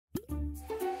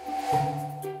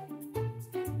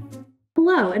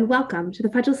Hello and welcome to the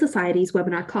Federalist Society's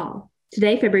webinar call.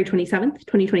 Today, February 27th,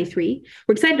 2023,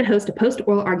 we're excited to host a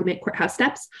post-oral argument courthouse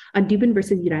steps on Dubin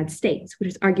versus United States, which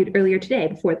was argued earlier today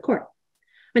before the court.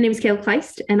 My name is Kayla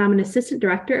Kleist, and I'm an Assistant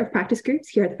Director of Practice Groups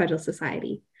here at the Federalist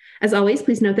Society. As always,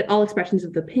 please note that all expressions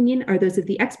of opinion are those of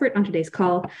the expert on today's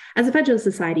call, as the Federalist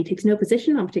Society takes no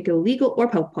position on particular legal or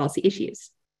public policy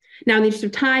issues. Now, in the interest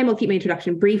of time, I'll keep my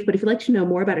introduction brief, but if you'd like to know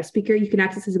more about our speaker, you can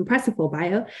access his impressive full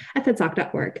bio at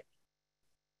fedsoc.org.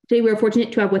 Today, we are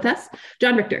fortunate to have with us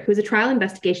John Richter, who is a trial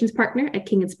investigations partner at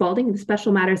King & Spalding in the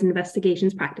Special Matters and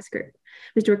Investigations Practice Group.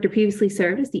 Mr. Richter previously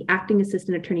served as the Acting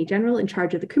Assistant Attorney General in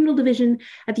charge of the Criminal Division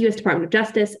at the U.S. Department of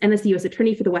Justice and as the U.S.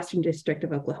 Attorney for the Western District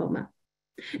of Oklahoma.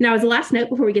 Now, as a last note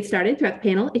before we get started throughout the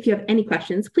panel, if you have any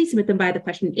questions, please submit them via the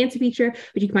question and answer feature,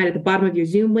 which you can find at the bottom of your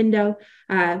Zoom window,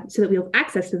 so that we'll have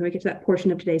access to them when we get to that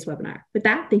portion of today's webinar. With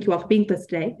that, thank you all for being with us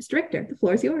today. Mr. Richter, the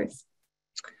floor is yours.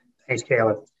 Thanks,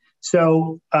 Caleb.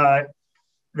 So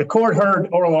the court heard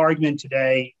oral argument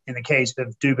today in the case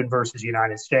of Dubin versus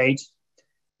United States.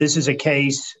 This is a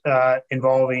case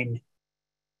involving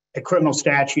a criminal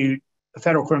statute, a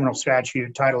federal criminal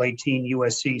statute, Title 18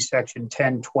 U.S.C. Section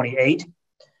 1028,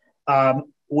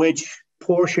 which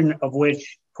provides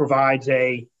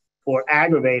for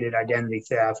aggravated identity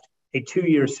theft, a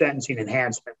 2-year sentencing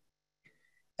enhancement.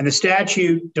 And the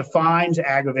statute defines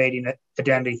aggravating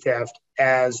identity theft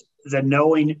as the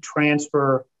knowing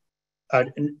transfer,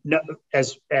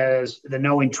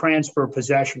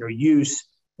 possession, or use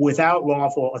without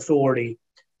lawful authority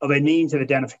of a means of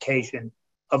identification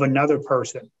of another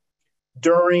person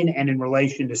during and in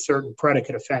relation to certain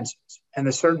predicate offenses. And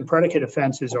the certain predicate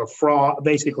offenses are fraud,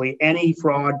 basically any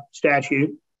fraud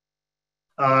statute,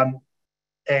 a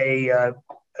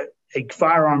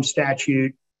firearm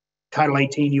statute, Title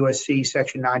 18 U.S.C.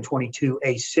 Section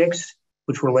 922A6,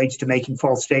 which relates to making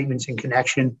false statements in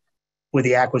connection with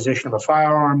the acquisition of a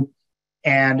firearm,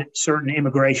 and certain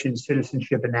immigration,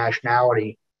 citizenship, and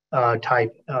nationality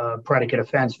type predicate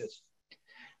offenses.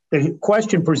 The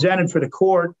question presented for the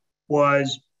court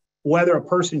was whether a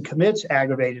person commits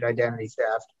aggravated identity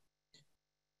theft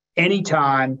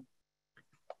anytime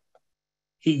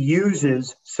he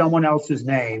uses someone else's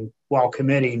name while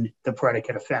committing the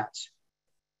predicate offense.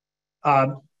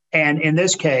 And in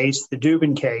this case, the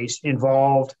Dubin case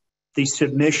involved the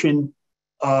submission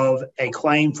of a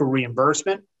claim for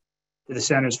reimbursement to the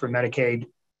Centers for Medicaid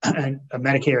and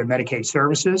Medicare and Medicaid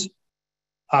Services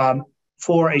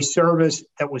for a service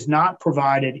that was not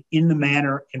provided in the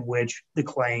manner in which the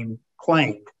claim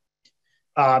claimed.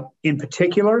 In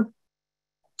particular,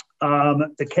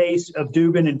 the case of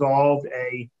Dubin involved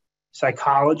a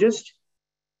psychologist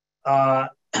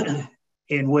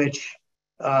in which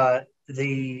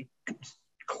the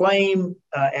claim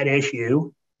at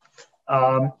issue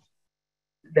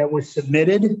that was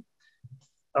submitted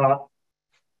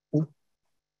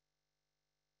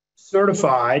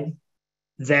certified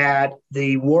that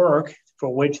the work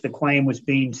for which the claim was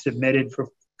being submitted for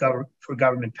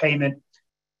government payment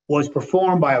was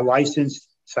performed by a licensed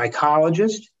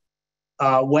psychologist,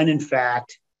 when in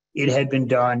fact it had been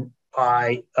done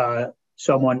by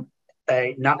someone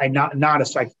not a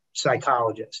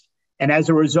psychologist, and as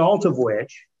a result of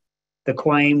which the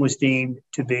claim was deemed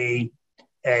to be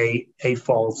a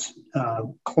false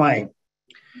claim.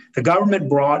 The government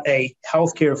brought a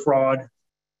healthcare fraud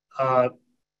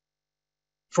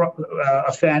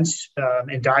offense,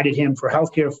 indicted him for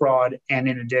healthcare fraud, and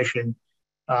in addition,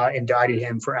 indicted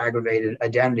him for aggravated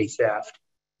identity theft.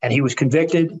 And he was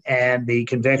convicted, and the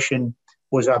conviction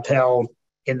was upheld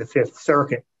in the Fifth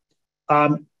Circuit.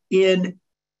 The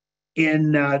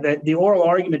oral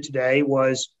argument today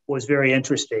was very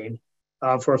interesting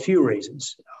for a few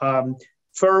reasons.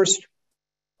 First,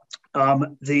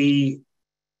 the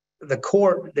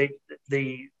court, the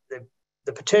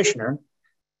petitioner,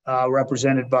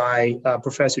 represented by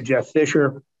Professor Jeff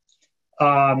Fisher,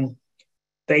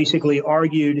 basically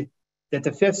argued that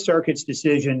the Fifth Circuit's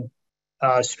decision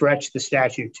stretched the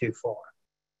statute too far.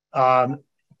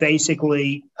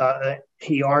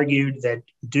 He argued that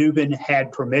Dubin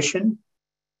had permission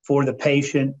for the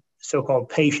patient, so-called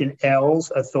patient L's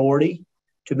authority,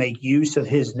 to make use of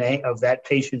his name, of that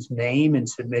patient's name, in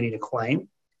submitting a claim,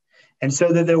 and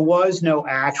so that there was no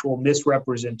actual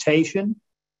misrepresentation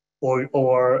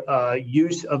or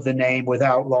use of the name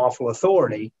without lawful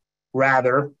authority.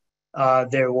 Rather,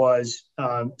 there was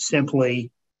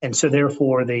simply, and so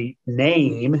therefore the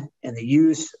name and the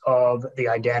use of the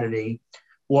identity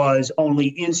was only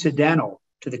incidental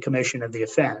to the commission of the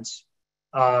offense.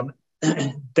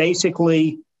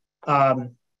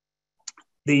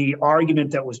 The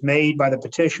argument that was made by the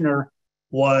petitioner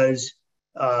was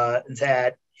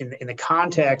that in the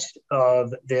context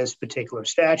of this particular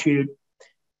statute,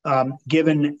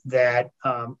 given that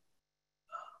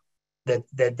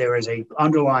that there is a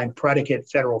underlying predicate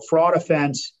federal fraud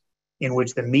offense in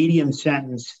which the median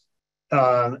sentence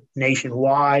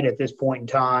nationwide at this point in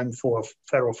time for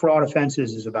federal fraud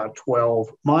offenses is about 12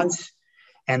 months,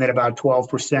 and that about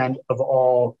 12% of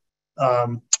all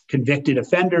convicted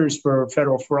offenders for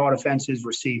federal fraud offenses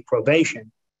receive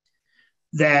probation,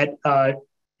 that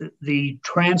the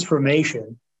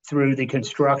transformation through the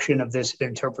construction of this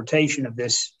interpretation of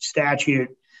this statute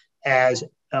as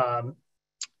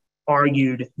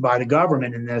argued by the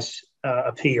government in this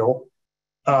appeal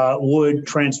would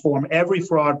transform every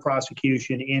fraud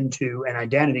prosecution into an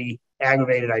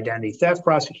aggravated identity theft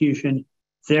prosecution,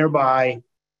 thereby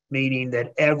meaning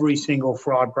that every single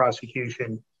fraud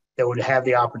prosecution that would have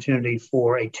the opportunity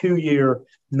for a 2-year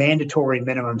mandatory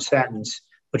minimum sentence,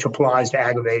 which applies to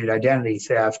aggravated identity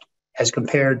theft, as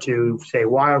compared to, say,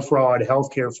 wire fraud,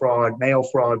 healthcare fraud, mail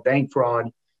fraud, bank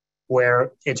fraud,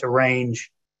 where it's a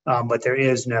range, but there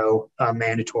is no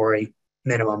mandatory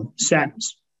minimum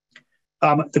sentence.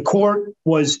 The court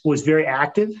was very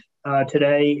active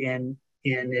today in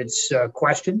its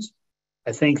questions.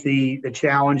 I think the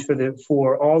challenge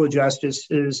for all the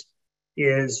justices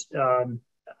was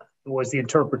the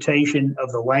interpretation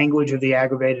of the language of the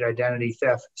aggravated identity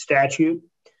theft statute,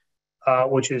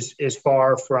 which is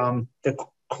far from the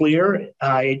clear.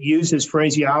 It uses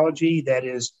phraseology that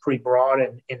is pretty broad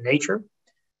in nature.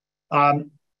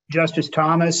 Justice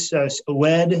Thomas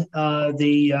led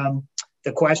the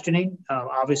questioning.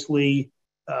 Obviously,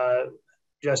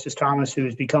 Justice Thomas, who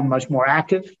has become much more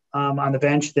active on the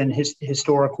bench than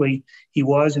historically he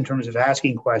was in terms of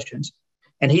asking questions.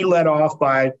 And he led off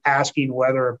by asking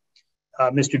whether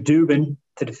Mr. Dubin,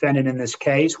 the defendant in this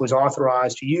case, was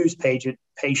authorized to use patient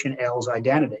L's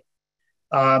identity,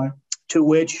 to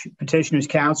which petitioner's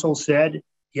counsel said,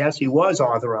 yes, he was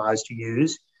authorized to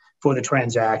use for the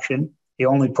transaction. The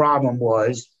only problem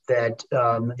was that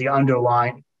the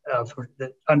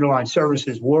underlying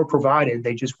services were provided.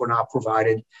 They just were not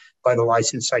provided by the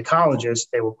licensed psychologist.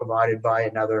 They were provided by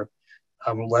another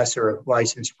lesser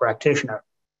licensed practitioner.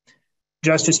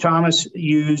 Justice Thomas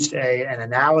used an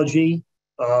analogy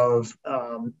of,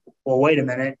 well, wait a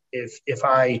minute, if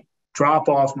I drop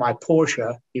off my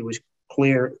Porsche, it was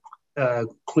clear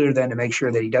then to make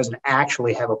sure that he doesn't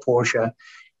actually have a Porsche.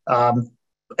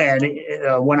 And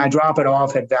when I drop it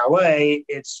off at valet,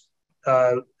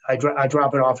 I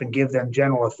drop it off and give them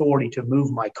general authority to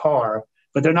move my car,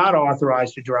 but they're not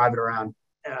authorized to drive it around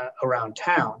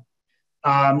town.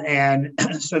 And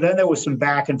so then there was some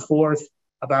back and forth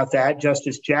about that.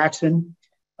 Justice Jackson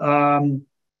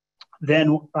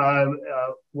then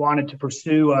wanted to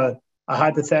pursue a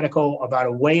hypothetical about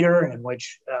a waiter in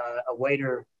which a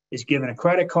waiter is given a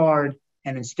credit card,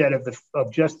 and instead of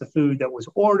just the food that was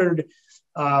ordered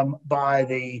by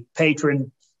the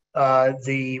patron,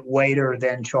 the waiter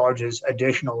then charges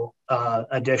additional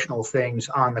things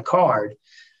on the card.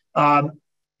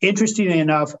 Interestingly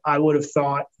enough, I would have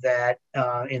thought that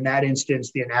in that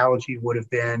instance, the analogy would have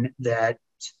been that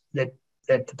the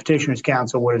petitioner's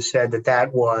counsel would have said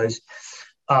that was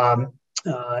not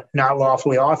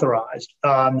lawfully authorized,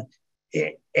 and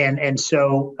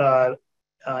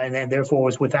then therefore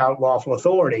was without lawful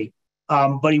authority.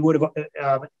 But he would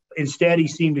have instead he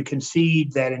seemed to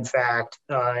concede that in fact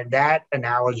that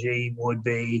analogy would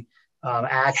be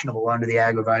actionable under the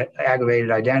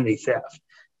aggravated identity theft.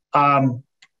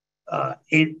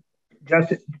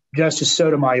 Justice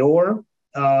Sotomayor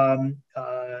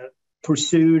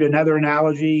pursued another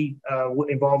analogy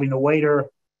involving the waiter,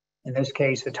 in this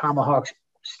case, a tomahawk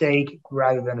steak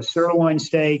rather than a sirloin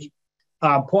steak.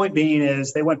 Point being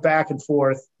is they went back and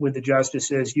forth with the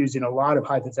justices using a lot of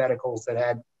hypotheticals that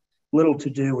had little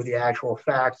to do with the actual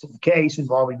facts of the case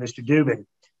involving Mr. Dubin.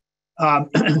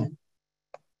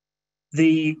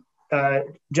 The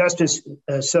Justice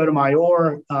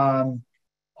Sotomayor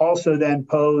also then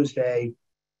posed a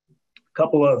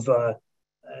couple of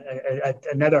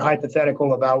another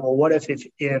hypothetical about, well, what if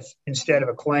instead of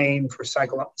a claim for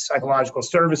psychological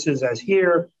services as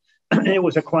here, it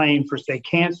was a claim for, say,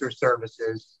 cancer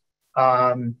services?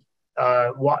 Why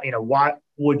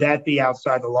would that be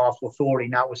outside the lawful authority,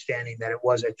 notwithstanding that it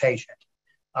was a patient?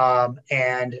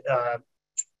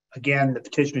 Again, the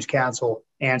petitioner's counsel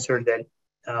answered that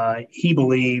he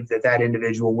believed that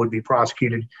individual could be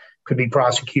prosecuted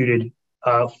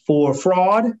for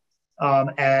fraud,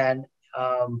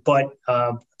 but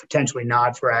potentially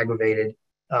not for aggravated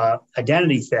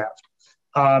identity theft.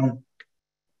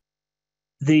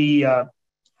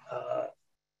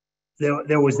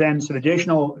 there was then some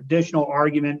additional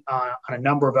argument on a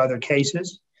number of other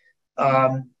cases.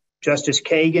 Justice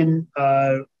Kagan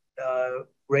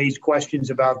raised questions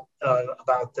about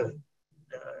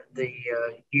the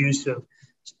use of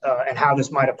and how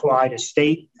this might apply to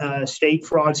state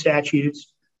fraud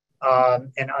statutes,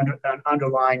 and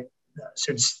underline,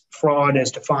 since fraud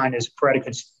is defined as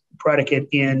predicate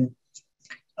in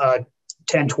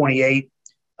 1028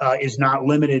 is not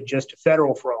limited just to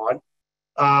federal fraud.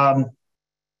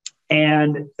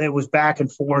 And there was back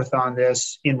and forth on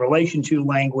this in relation to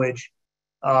language,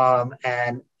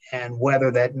 and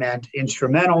whether that meant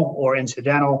instrumental or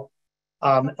incidental.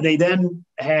 They then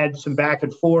had some back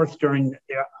and forth during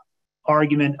the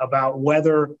argument about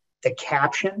whether the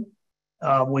caption,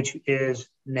 which is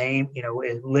named,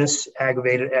 it lists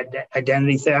aggravated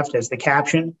identity theft as the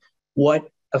caption, what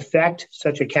effect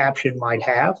such a caption might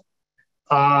have.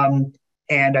 And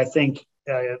I think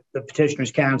the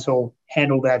Petitioner's Counsel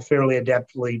handled that fairly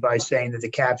adeptly by saying that the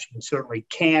caption certainly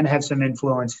can have some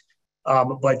influence,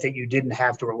 but that you didn't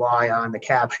have to rely on the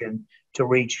caption to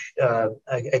reach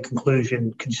a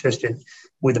conclusion consistent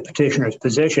with the petitioner's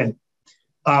position.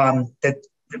 That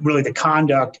really the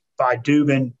conduct by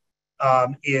Dubin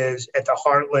is at the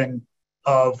heartland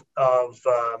of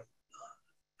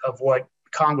what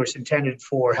Congress intended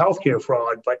for healthcare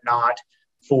fraud, but not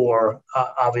for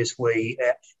obviously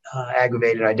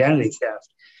aggravated identity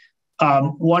theft.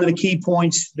 One of the key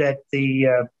points that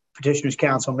the Petitioner's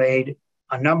Counsel made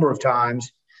a number of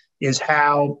times is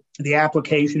how the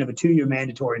application of a 2-year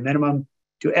mandatory minimum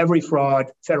to every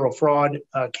federal fraud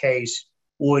case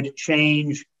would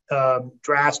change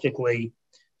drastically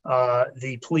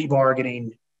the plea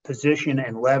bargaining position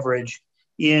and leverage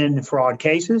in fraud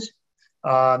cases,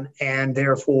 and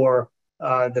therefore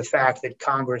the fact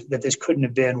that this couldn't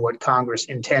have been what Congress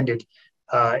intended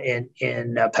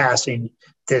in passing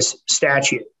this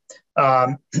statute.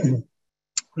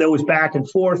 There was back and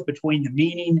forth between the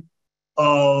meaning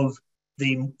of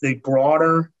the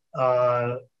broader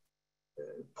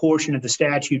portion of the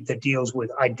statute that deals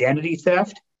with identity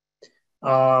theft,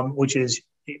 which is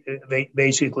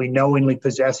basically knowingly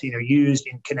possessing or used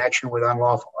in connection with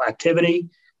unlawful activity,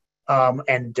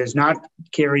 and does not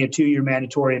carry a 2-year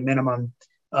mandatory minimum,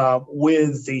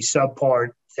 with the subpart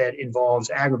that involves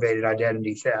aggravated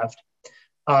identity theft.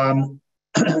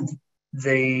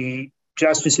 The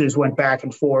justices went back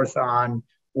and forth on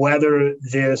whether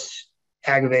this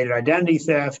aggravated identity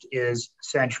theft is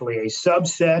essentially a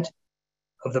subset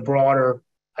of the broader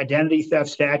identity theft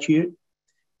statute,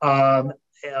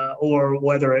 or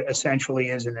whether it essentially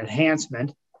is an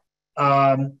enhancement.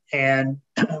 And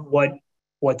what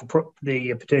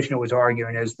the petitioner was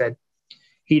arguing is that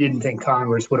he didn't think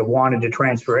Congress would have wanted to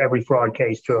transfer every fraud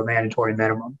case to a mandatory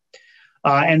minimum.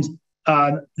 And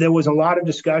there was a lot of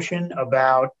discussion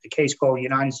about a case called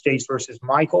United States versus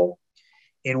Michael,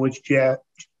 in which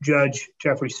Judge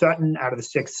Jeffrey Sutton out of the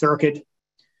Sixth Circuit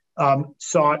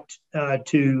sought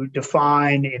to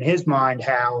define in his mind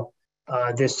how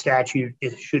this statute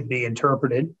should be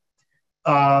interpreted.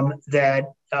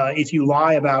 That if you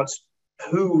lie about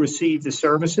who received the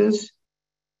services,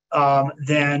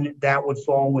 then that would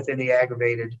fall within the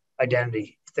aggravated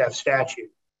identity theft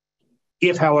statute.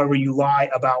 If, however, you lie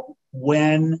about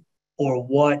when or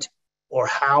what or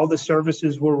how the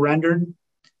services were rendered,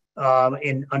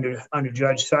 under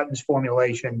Judge Sutton's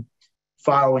formulation,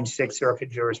 following Sixth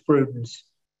Circuit jurisprudence,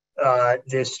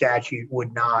 this statute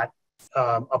would not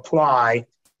apply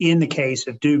in the case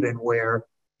of Dubin, where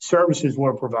services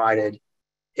were provided.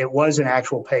 It was an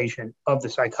actual patient of the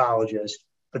psychologist,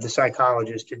 but the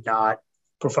psychologist did not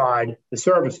provide the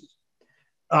services.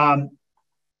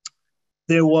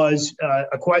 There was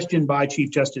a question by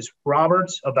Chief Justice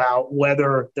Roberts about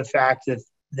whether the fact that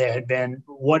there had been,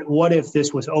 what if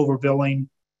this was overbilling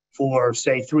for,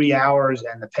 say, 3 hours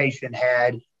and the patient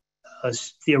had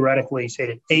theoretically,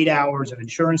 say, 8 hours of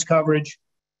insurance coverage?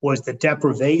 Was the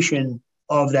deprivation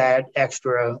of that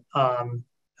extra,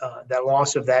 that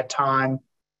loss of that time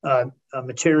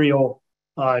material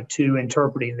to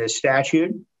interpreting this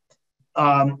statute?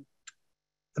 The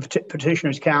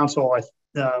Petitioner's Counsel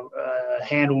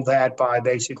handled that by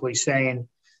basically saying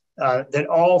that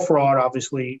all fraud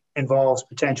obviously involves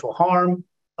potential harm,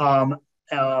 but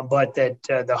that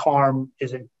the harm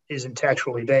isn't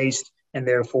textually based, and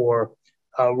therefore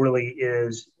really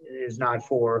is not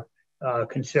for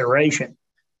consideration.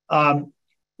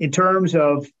 In terms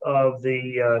of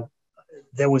the,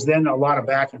 there was then a lot of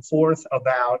back and forth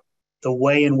about the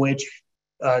way in which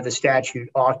the statute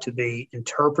ought to be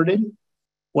interpreted.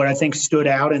 What I think stood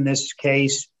out in this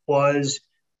case was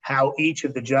how each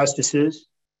of the justices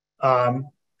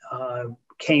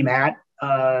came at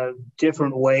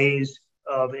different ways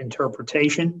of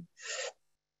interpretation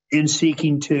in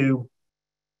seeking to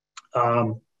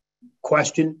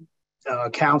question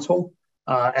counsel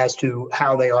as to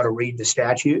how they ought to read the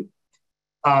statute.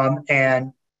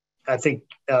 And I think,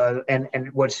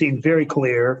 and what seemed very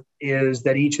clear is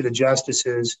that each of the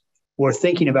justices were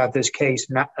thinking about this case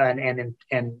and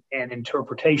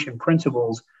interpretation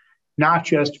principles, not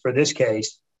just for this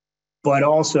case, but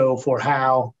also for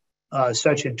how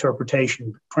such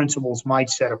interpretation principles might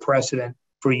set a precedent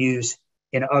for use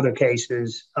in other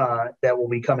cases that will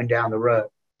be coming down the road.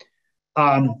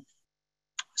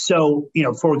 So,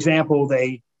 for example,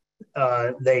 they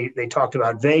talked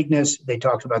about vagueness, they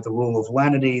talked about the rule of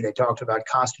lenity, they talked about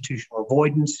constitutional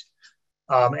avoidance,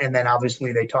 and then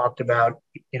obviously they talked about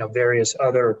various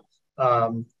other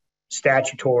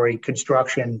statutory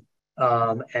construction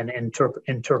and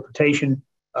interpretation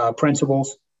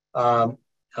principles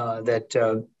that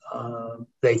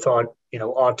they thought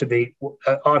ought to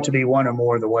be one or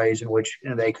more of the ways in which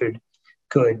they could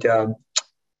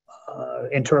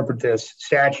interpret this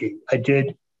statute. I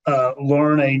did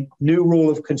learn a new rule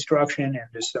of construction and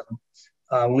just some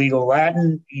legal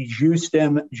Latin, e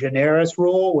justem generis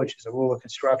rule, which is a rule of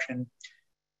construction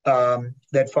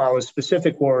that follows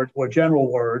specific words or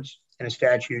general words in a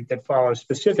statute that follows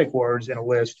specific words in a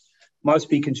list must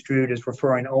be construed as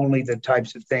referring only the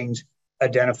types of things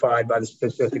identified by the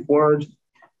specific words.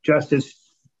 Justice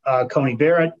Coney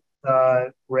Barrett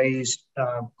raised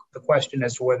the question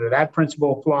as to whether that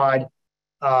principle applied,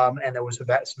 and there was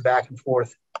some back and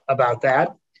forth about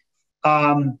that.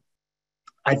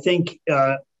 I think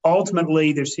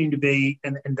ultimately there seemed to be,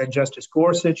 and then Justice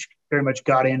Gorsuch very much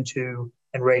got into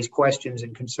and raised questions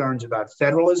and concerns about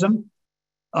federalism,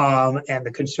 and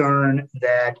the concern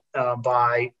that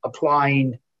by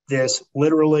applying this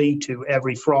literally to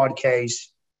every fraud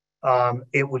case,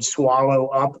 it would swallow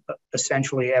up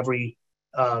essentially every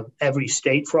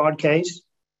state fraud case,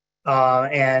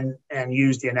 and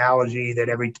use the analogy that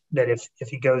if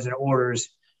he goes and orders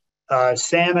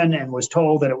salmon and was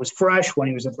told that it was fresh when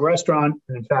he was at the restaurant,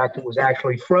 and in fact it was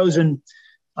actually frozen,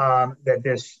 that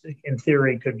this in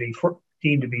theory could be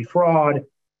deemed to be fraud,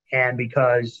 and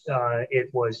because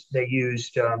they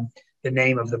used the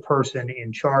name of the person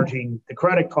in charging the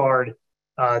credit card,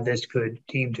 this could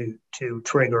deem to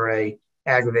trigger a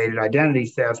aggravated identity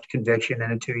theft conviction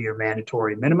and a 2-year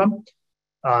mandatory minimum.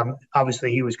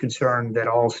 Obviously, he was concerned that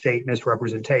all state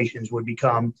misrepresentations would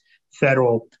become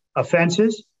federal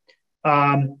offenses.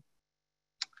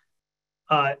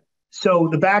 So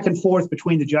the back and forth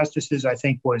between the justices, I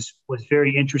think, was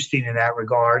very interesting in that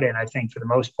regard. And I think for the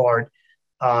most part,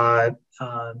 the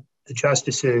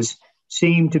justices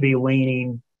seem to be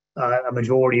leaning, a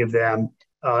majority of them,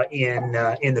 in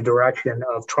the direction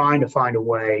of trying to find a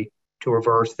way to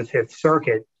reverse the Fifth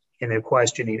Circuit in their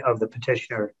questioning of the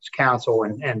petitioner's counsel,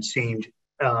 and seemed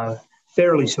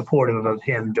fairly supportive of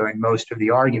him during most of the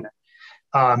argument.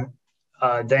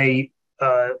 They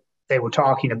were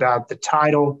talking about the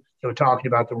title, they were talking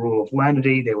about the rule of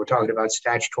lenity, they were talking about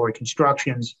statutory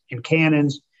constructions and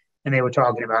canons, and they were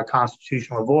talking about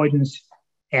constitutional avoidance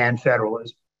and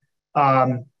federalism.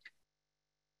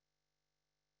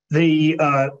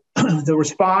 The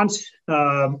response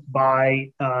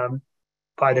by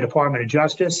the Department of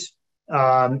Justice,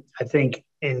 I think,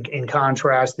 in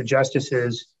contrast, the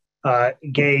justices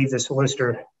gave the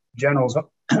Solicitor General's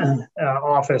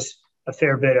office a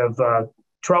fair bit of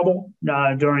trouble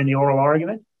during the oral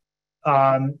argument.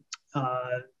 The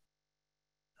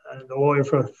lawyer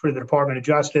for the Department of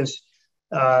Justice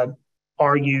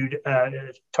argued,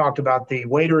 talked about the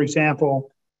waiter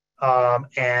example,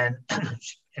 and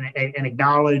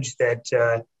acknowledged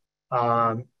that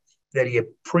he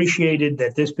appreciated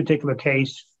that this particular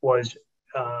case was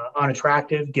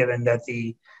unattractive, given that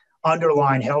the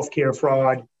underlying healthcare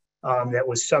fraud that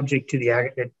was subject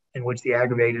to in which the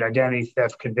aggravated identity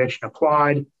theft conviction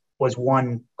applied was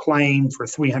one claim for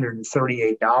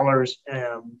 $338,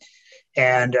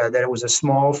 and that it was a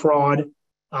small fraud.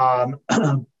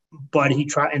 But he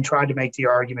tried to make the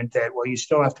argument that, well, you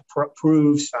still have to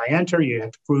prove scienter, you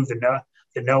have to prove the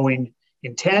knowing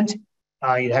intent,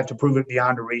 you'd have to prove it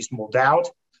beyond a reasonable doubt.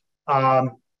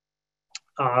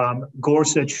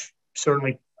 Gorsuch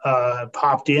certainly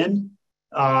popped in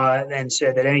and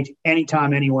said that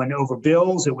anytime anyone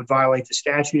overbills, it would violate the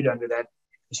statute under that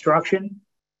instruction.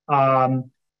 And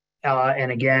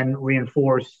again,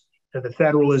 reinforce the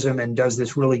federalism, and does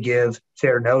this really give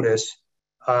fair notice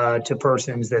to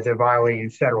persons that they're violating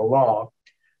federal law?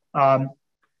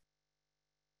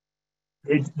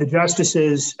 The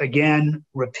justices, again,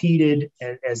 repeated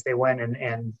as they went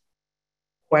and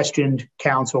questioned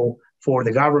counsel for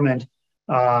the government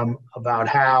about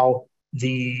how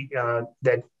their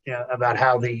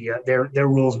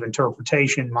rules of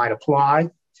interpretation might apply.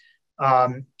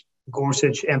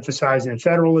 Gorsuch emphasizing the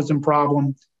federalism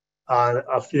problem.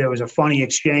 There was a funny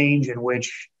exchange in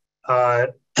which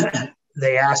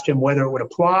they asked him whether it would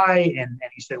apply, and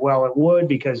he said, well, it would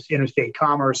because interstate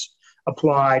commerce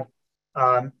applied.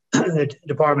 The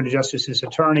Department of Justice's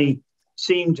attorney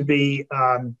seemed to be,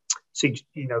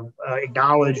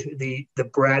 acknowledge the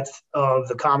breadth of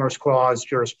the Commerce Clause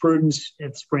jurisprudence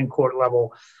at the Supreme Court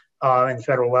level and the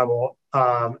federal level,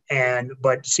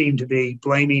 but seemed to be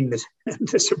blaming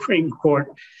the Supreme Court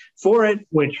for it,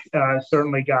 which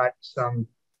certainly got some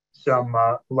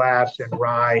laughs and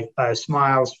wry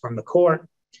smiles from the court.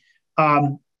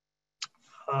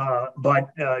 But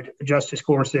Justice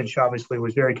Gorsuch obviously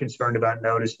was very concerned about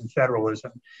notice and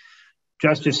federalism.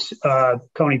 Justice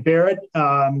Coney Barrett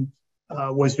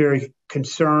was very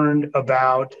concerned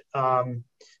about a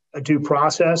due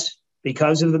process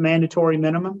because of the mandatory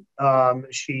minimum.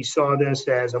 She saw this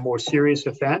as a more serious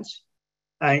offense,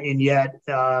 and yet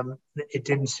it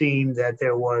didn't seem that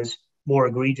there was more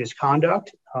egregious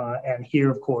conduct. And here,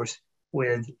 of course,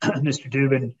 with Mr.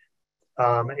 Dubin,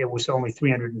 it was only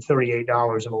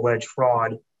 $338 of alleged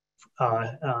fraud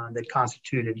that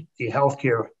constituted the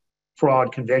healthcare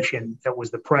fraud conviction that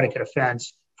was the predicate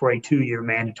offense for a 2-year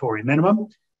mandatory minimum.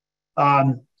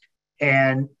 As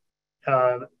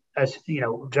you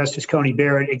know, Justice Coney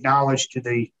Barrett acknowledged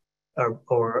made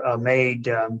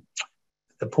the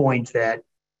point that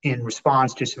in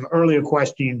response to some earlier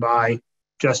questioning by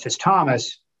Justice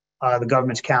Thomas, the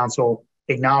government's counsel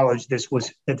acknowledged this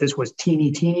was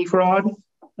teeny fraud,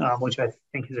 which I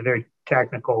think is a very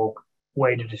technical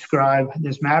way to describe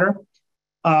this matter.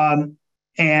 But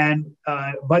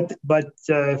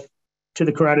to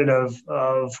the credit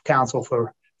of counsel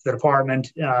for the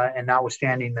department, and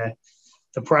notwithstanding the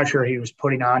pressure he was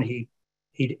putting on, he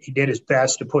did his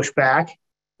best to push back.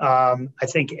 I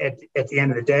think at the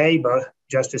end of the day, both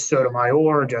Justice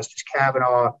Sotomayor, Justice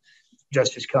Kavanaugh,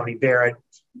 Justice Coney Barrett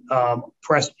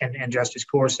pressed, and Justice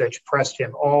Gorsuch pressed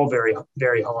him all very,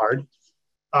 very hard.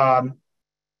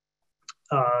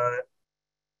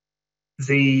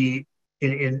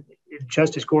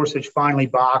 Justice Gorsuch finally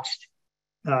boxed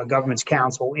government's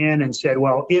counsel in and said,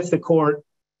 well, if the court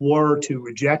were to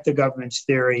reject the government's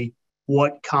theory,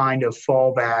 what kind of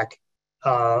fallback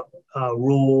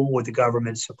rule would the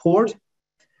government support?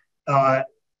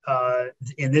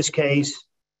 In this case,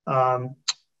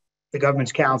 the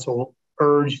government's counsel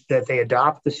urged that they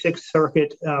adopt the Sixth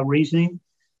Circuit reasoning,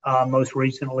 most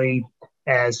recently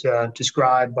as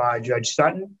described by Judge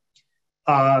Sutton,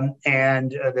 and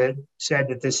that said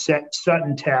that this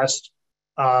Sutton test,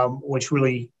 which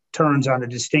really turns on the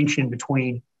distinction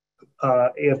between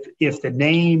if the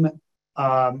name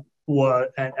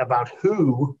about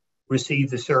who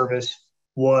received the service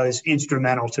was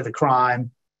instrumental to the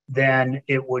crime, then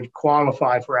it would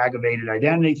qualify for aggravated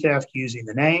identity theft using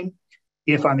the name.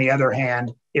 If, on the other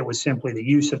hand, it was simply the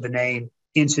use of the name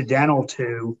incidental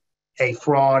to a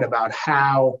fraud about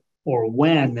how or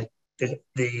when the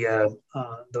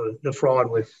fraud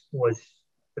was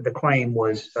the claim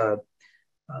was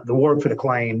the work for the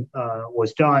claim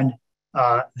was done,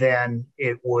 then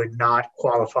it would not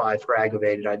qualify for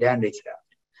aggravated identity theft.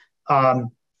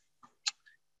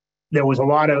 There was a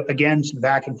lot of, again, some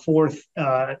back and forth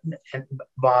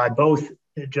by both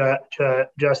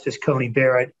Justice Coney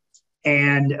Barrett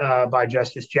and by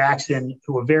Justice Jackson,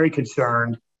 who were very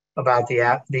concerned about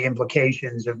the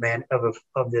implications of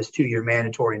this 2-year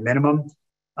mandatory minimum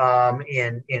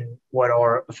in what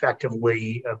are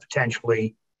effectively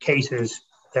potentially cases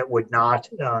that would not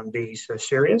be so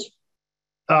serious.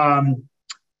 And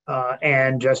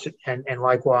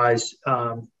likewise,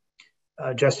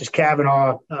 Justice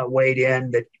Kavanaugh weighed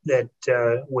in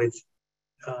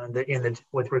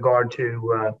with regard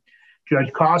to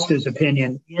Judge Costa's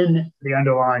opinion in the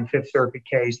underlying Fifth Circuit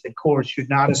case that courts should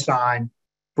not assign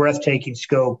breathtaking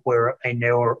scope where a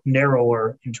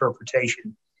narrower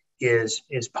interpretation is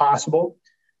possible.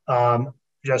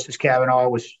 Justice Kavanaugh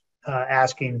was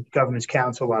asking government's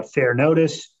counsel about fair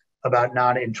notice, about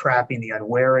not entrapping the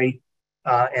unwary,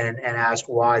 and asked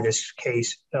why this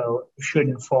case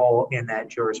shouldn't fall in that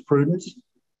jurisprudence.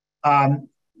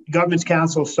 Government's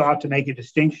counsel sought to make a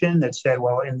distinction that said,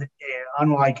 well,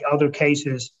 unlike other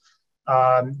cases,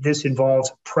 this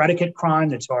involves predicate crime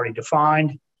that's already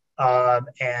defined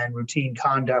and routine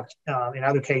conduct. In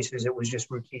other cases, it was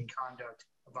just routine conduct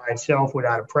by itself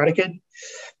without a predicate.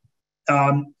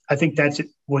 I think that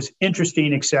was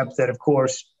interesting, except that, of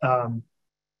course, to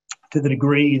the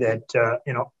degree that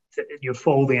you're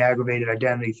folding aggravated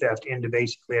identity theft into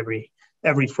basically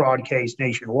every fraud case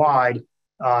nationwide.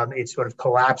 It sort of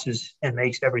collapses and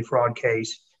makes every fraud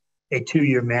case a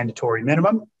 2-year mandatory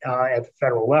minimum at the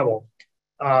federal level.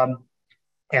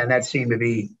 And that seemed to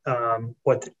be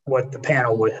what the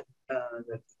panel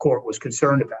the court was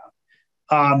concerned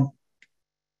about.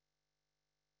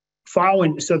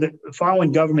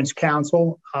 Following government's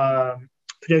counsel,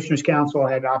 petitioner's counsel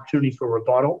had an opportunity for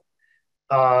rebuttal,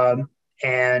 and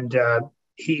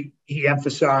he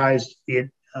emphasized the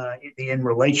in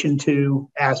relation to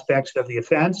aspects of the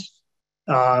offense,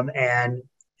 and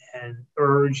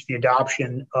urged the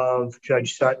adoption of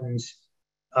Judge Sutton's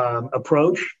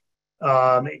approach,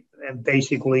 and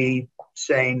basically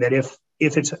saying that if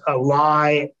it's a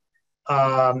lie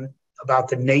about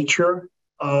the nature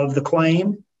of the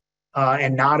claim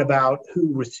and not about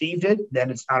who received it, then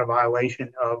it's not a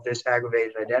violation of this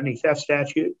aggravated identity theft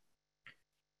statute.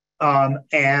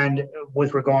 And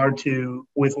with regard to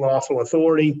with lawful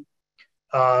authority,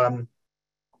 again,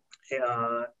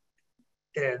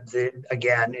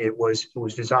 it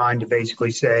was designed to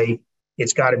basically say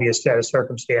it's got to be a set of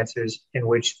circumstances in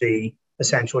which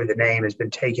essentially the name has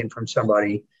been taken from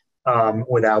somebody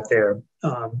without their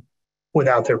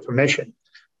permission.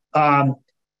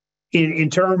 In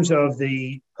terms of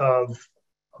the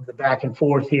back and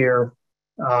forth here,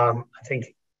 I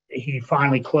think he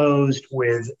finally closed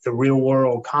with the real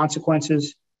world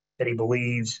consequences that he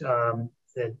believes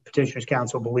that petitioner's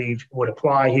counsel believed would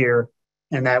apply here,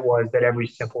 and that was that every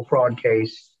simple fraud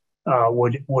case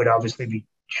would obviously be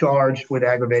charged with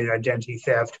aggravated identity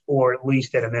theft, or at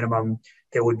least at a minimum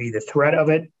there would be the threat of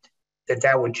it.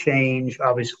 That would change,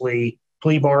 obviously,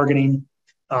 plea bargaining,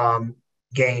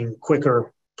 gain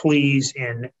quicker pleas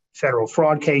in federal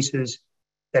fraud cases,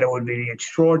 that it would be an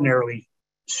extraordinarily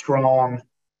strong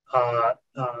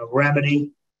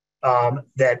remedy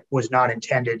that was not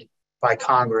intended by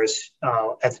Congress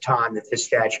at the time that this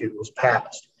statute was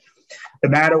passed. The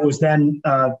matter was then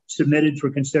submitted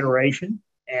for consideration,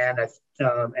 and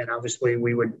obviously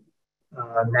we would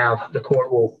now the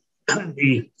court will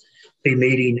be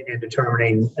meeting and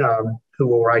determining who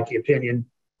will write the opinion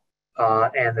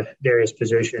and the various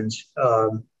positions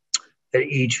that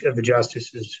each of the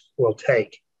justices will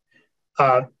take.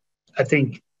 I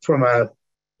think from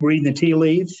reading the tea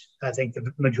leaves, I think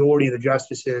the majority of the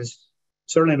justices,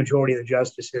 certainly a majority of the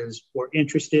justices, were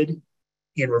interested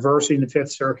in reversing the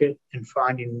Fifth Circuit and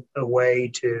finding a way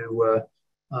to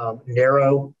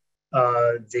narrow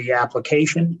the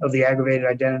application of the aggravated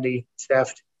identity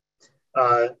theft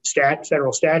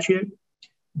federal statute.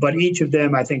 But each of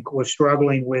them, I think, was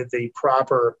struggling with the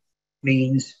proper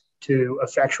means to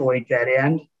effectuate that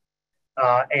end.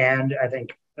 And I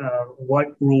think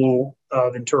what rule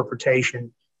of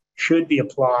interpretation should be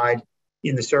applied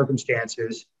in the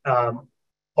circumstances,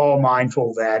 all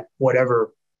mindful that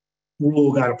whatever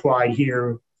rule got applied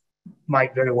here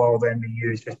might very well then be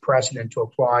used as precedent to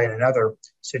apply in another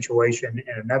situation,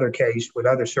 in another case with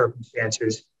other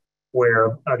circumstances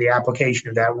where the application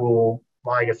of that rule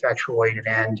might effectuate an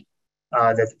end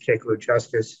that the particular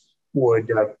justice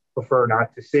would prefer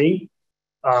not to see,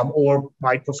 or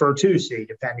might prefer to see,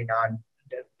 depending on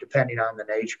the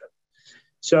nature.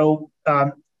 So,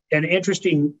 an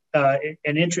interesting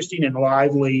and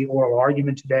lively oral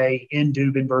argument today in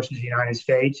Dubin versus the United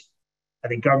States. I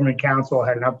think government counsel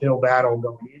had an uphill battle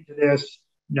going into this,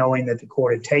 knowing that the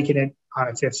court had taken it on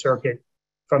a Fifth Circuit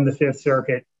from the Fifth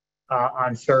Circuit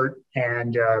on cert,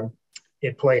 and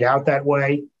it played out that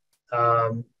way.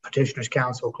 Petitioner's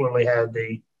counsel clearly had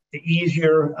the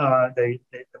easier, the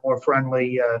more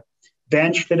friendly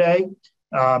bench today.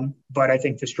 But I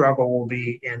think the struggle will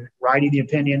be in writing the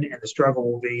opinion, and the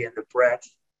struggle will be in the breadth,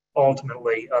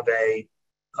 ultimately,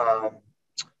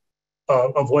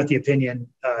 of what the opinion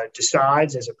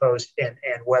decides, as opposed and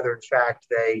whether in fact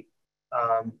they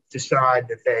decide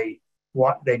that they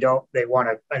want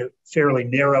a fairly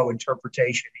narrow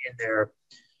interpretation in their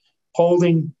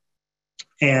holding,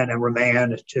 and a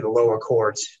remand to the lower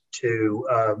courts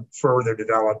to further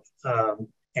develop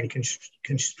and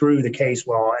construe the case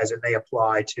law as it may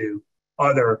apply to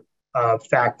other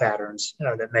fact patterns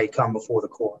that may come before the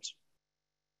courts.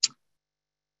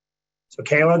 So,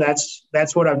 Kayla,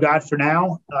 that's what I've got for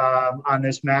now on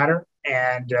this matter,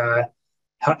 and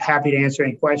happy to answer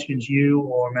any questions you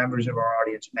or members of our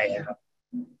audience may have.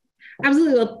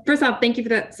 Absolutely. Well, first off, thank you for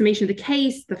that summation of the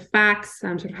case, the facts,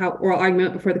 sort of how oral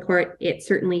argument before the court. It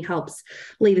certainly helps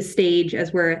lay the stage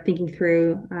as we're thinking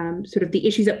through sort of the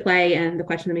issues at play and the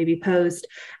question that may be posed.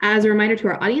 As a reminder to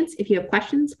our audience, if you have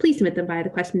questions, please submit them via the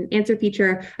question and answer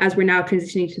feature as we're now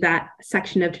transitioning to that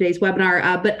section of today's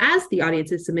webinar. But as the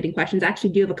audience is submitting questions, I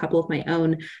actually do have a couple of my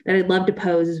own that I'd love to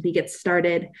pose as we get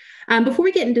started. Before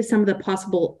we get into some of the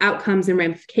possible outcomes and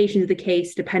ramifications of the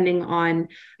case, depending on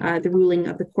the ruling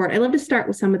of the court, I'd love to start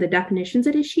with some of the definitions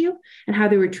at issue and how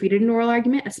they were treated in oral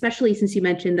argument, especially since you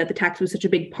mentioned that the text was such a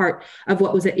big part of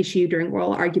what was at issue during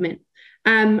oral argument.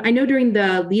 I know during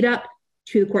the lead up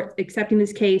to the court accepting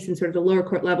this case and sort of the lower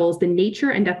court levels, the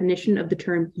nature and definition of the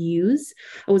term use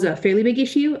was a fairly big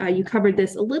issue. You covered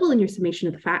this a little in your summation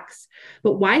of the facts,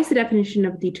 but why is the definition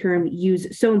of the term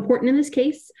use so important in this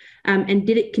case? And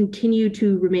did it continue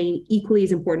to remain equally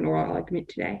as important in oral argument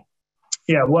today?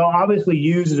 Yeah, well, obviously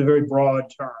use is a very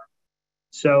broad term.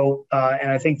 So, and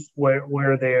I think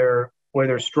where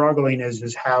they're struggling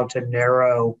is how to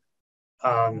narrow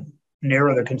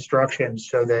the construction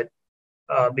so that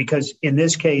because in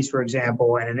this case, for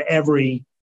example, and in every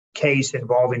case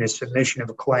involving a submission of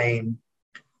a claim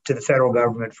to the federal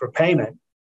government for payment,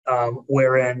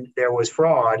 wherein there was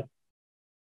fraud,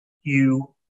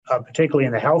 you, particularly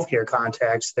in the healthcare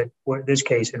context that this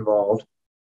case involved,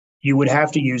 you would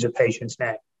have to use a patient's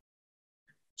name.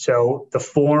 So the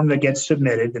form that gets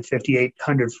submitted, the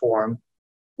 5800 form,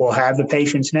 will have the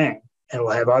patient's name and will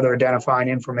have other identifying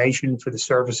information for the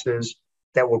services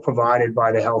that were provided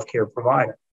by the healthcare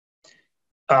provider.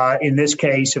 In this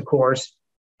case, of course,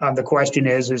 the question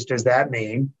is does that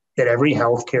mean that every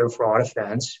healthcare fraud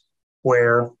offense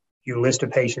where you list a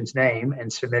patient's name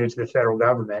and submit it to the federal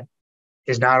government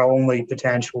is not only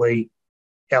potentially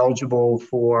eligible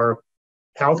for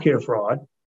healthcare fraud,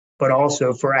 but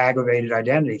also for aggravated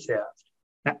identity theft?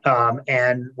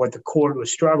 And what the court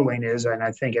was struggling is, and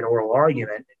I think in oral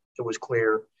argument, it was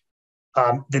clear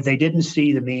that they didn't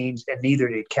see the means, and neither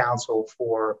did counsel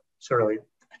for certainly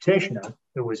the petitioner,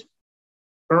 who was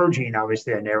urging,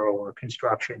 obviously, a narrower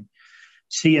construction,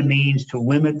 see a means to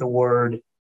limit the word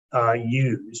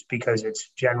use, because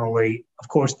it's generally, of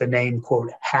course, the name,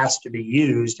 quote, has to be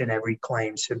used in every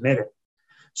claim submitted.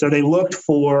 So they looked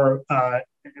for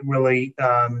really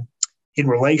in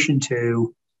relation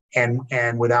to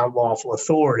and without lawful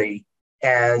authority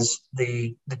as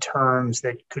the terms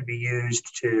that could be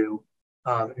used to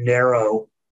narrow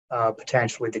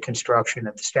potentially the construction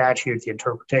of the statute, the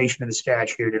interpretation of the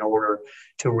statute, in order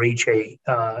to reach a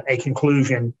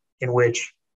conclusion in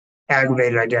which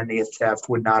aggravated identity theft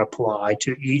would not apply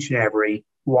to each and every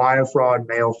wire fraud,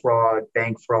 mail fraud,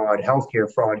 bank fraud, healthcare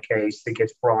fraud case that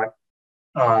gets brought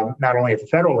not only at the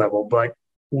federal level, but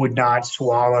would not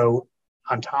swallow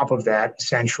on top of that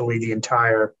essentially the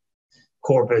entire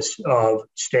corpus of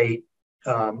state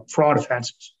fraud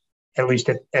offenses, at least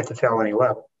at the felony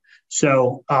level.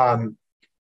 So, while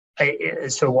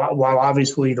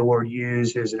obviously the word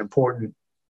use is an important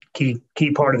key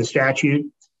part of the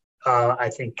statute, I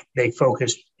think they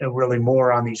focused really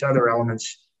more on these other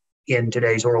elements in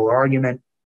today's oral argument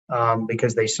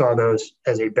because they saw those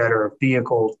as a better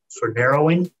vehicle for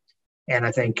narrowing. And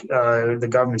I think the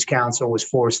government's counsel was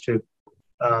forced to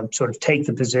sort of take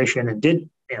the position, and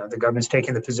the government's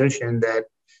taking the position that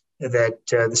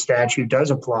the statute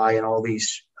does apply in all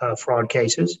these fraud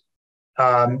cases,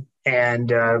 but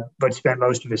spent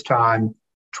most of his time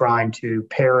trying to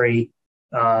parry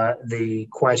the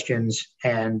questions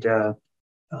and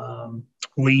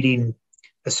leading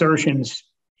assertions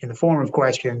in the form of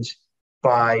questions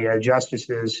by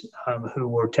justices who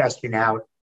were testing out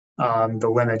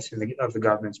the limits of the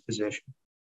government's position.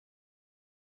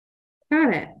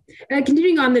 Got it.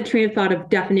 Continuing on the train of thought of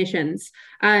definitions,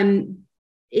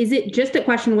 is it just a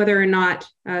question whether or not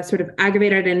sort of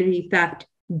aggravated identity theft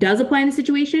does apply in the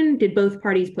situation? Did both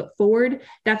parties put forward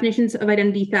definitions of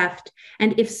identity theft?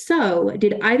 And if so,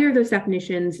 did either of those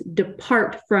definitions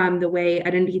depart from the way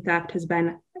identity theft has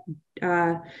been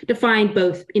defined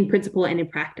both in principle and in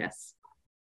practice?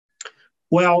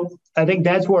 Well, I think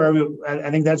that's where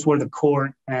the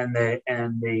court and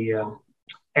the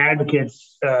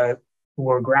advocates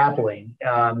were grappling.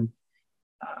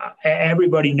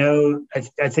 Everybody knows.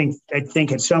 I think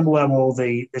at some level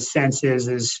the sense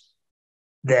is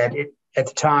that at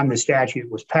the time the statute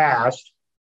was passed,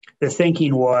 the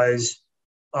thinking was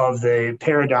of the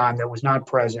paradigm that was not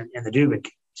present in the Dubin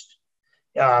case.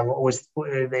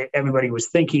 Everybody was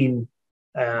thinking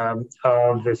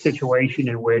of the situation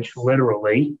in which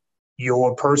literally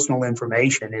your personal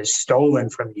information is stolen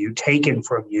from you, taken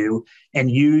from you,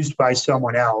 and used by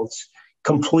someone else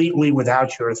completely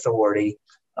without your authority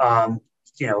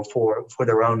for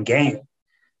their own gain.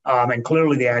 And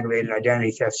clearly the aggravated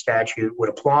identity theft statute would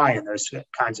apply in those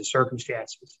kinds of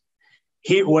circumstances.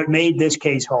 Here, what made this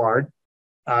case hard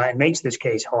and makes this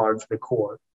case hard for the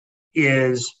court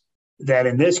is that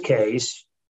in this case,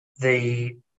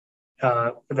 the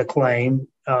claim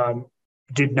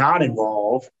did not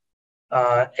involve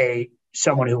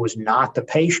someone who was not the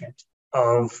patient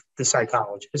of the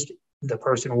psychologist. The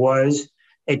person was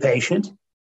a patient.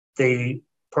 The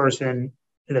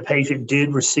patient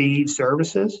did receive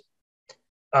services.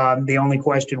 The only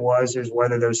question is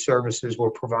whether those services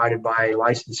were provided by a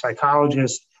licensed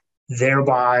psychologist,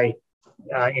 thereby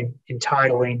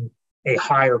entitling a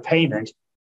higher payment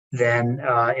than,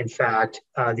 in fact,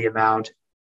 the amount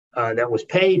that was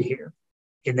paid here.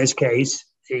 In this case,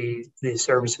 the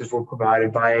services were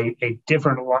provided by a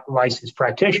different licensed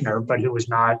practitioner, but who was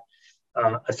not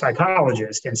a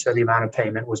psychologist, and so the amount of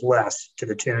payment was less, to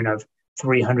the tune of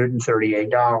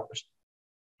 $338.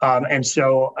 And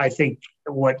so I think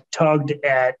what tugged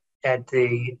at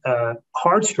the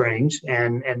heartstrings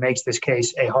and makes this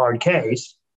case a hard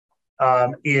case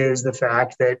is the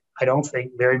fact that I don't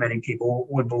think very many people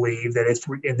would believe that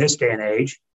in this day and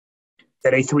age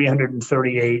that a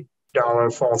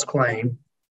 $338 false claim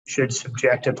should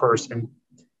subject a person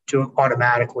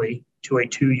automatically to a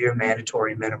 2-year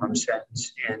mandatory minimum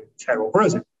sentence in federal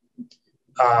prison.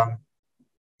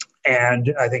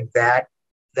 And I think that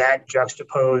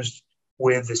juxtaposed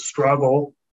with the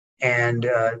struggle and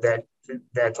that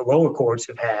the lower courts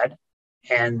have had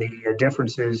and the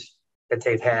differences that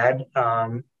they've had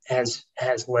has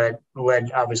led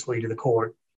obviously to the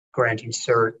court granting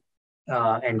cert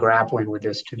and grappling with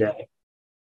this today.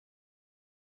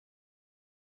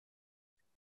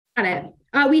 Got it.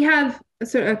 We have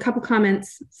a couple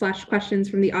comments / questions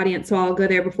from the audience, so I'll go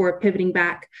there before pivoting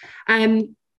back.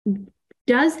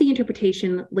 Does the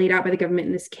interpretation laid out by the government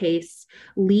in this case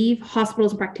leave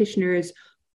hospitals and practitioners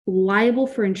liable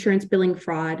for insurance billing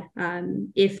fraud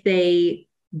if they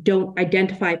don't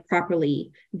identify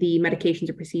properly the medications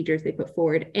or procedures they put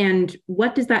forward? And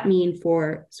what does that mean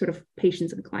for sort of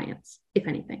patients and clients, if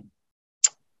anything?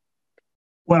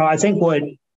 Well, I think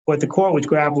what the court was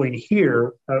grappling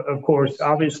here, of course,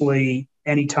 obviously,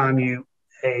 anytime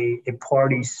a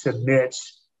party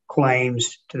submits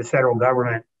claims to the federal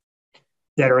government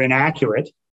that are inaccurate,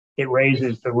 it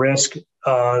raises the risk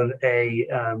of a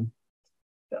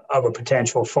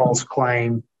potential false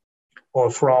claim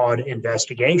or fraud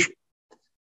investigation.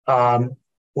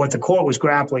 What the court was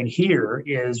grappling here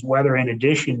is whether, in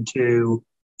addition to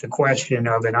the question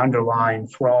of an underlying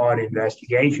fraud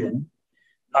investigation,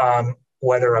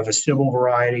 whether of a civil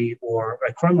variety or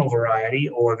a criminal variety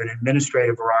or of an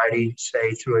administrative variety,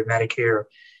 say through a Medicare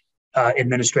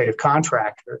administrative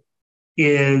contractor,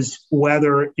 is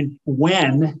when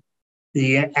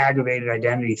the aggravated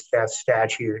identity theft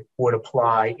statute would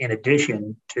apply in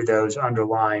addition to those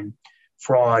underlying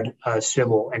fraud,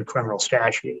 civil, and criminal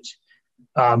statutes.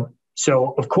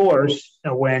 So, of course,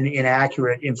 when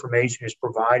inaccurate information is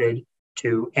provided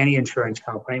to any insurance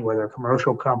company, whether a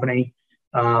commercial company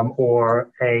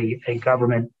or a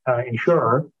government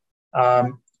insurer,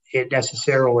 it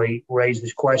necessarily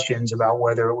raises questions about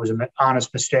whether it was an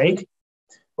honest mistake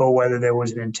or whether there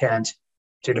was an intent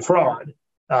to defraud.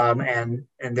 And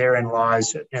therein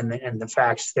lies, and the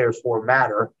facts therefore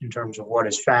matter in terms of what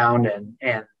is found and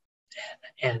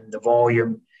the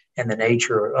volume and the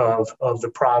nature of the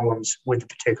problems with the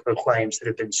particular claims that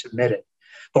have been submitted.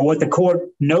 But what the court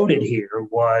noted here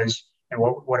was, and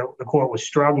what the court was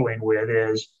struggling with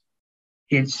is,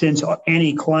 since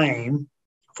any claim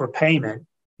for payment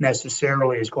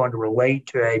necessarily is going to relate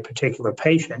to a particular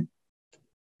patient,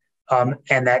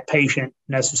 and that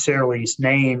patient's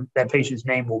name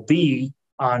will be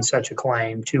on such a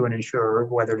claim to an insurer,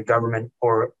 whether the government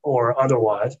or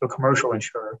otherwise, a commercial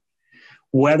insurer,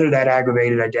 whether that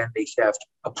aggravated identity theft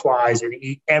applies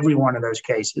in every one of those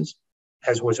cases,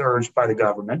 as was urged by the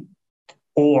government,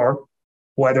 or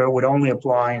whether it would only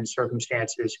apply in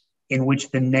circumstances in which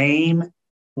the name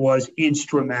was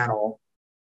instrumental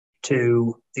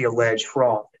to the alleged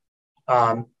fraud.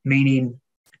 Meaning,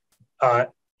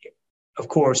 of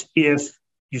course, if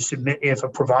a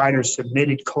provider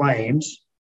submitted claims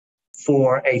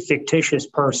for a fictitious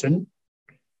person,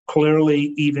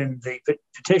 clearly even the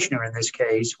petitioner in this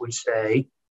case would say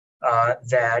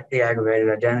that the aggravated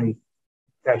identity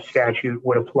theft statute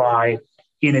would apply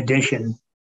in addition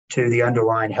to the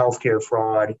underlying healthcare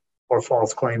fraud or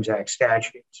False Claims Act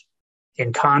statutes.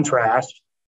 In contrast,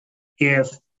 if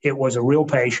it was a real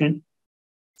patient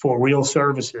for real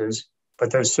services, but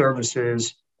those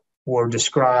services were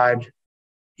described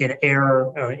in error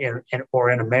or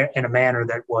in a manner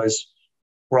that was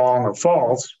wrong or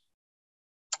false,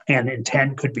 and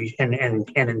intent could be and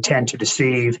intent to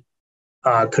deceive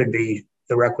could be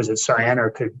the requisite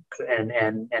scienter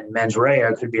and mens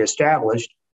rea could be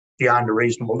established beyond a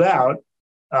reasonable doubt.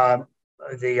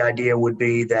 The idea would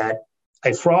be that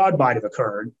a fraud might have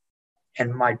occurred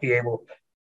and might be able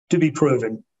to be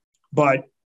proven, but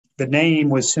the name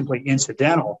was simply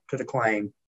incidental to the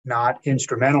claim, not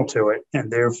instrumental to it, and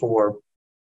therefore,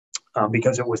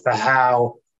 because it was the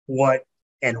how, what,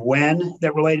 and when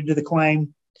that related to the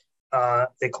claim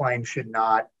should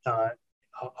not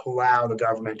allow the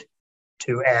government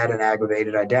to add an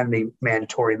aggravated identity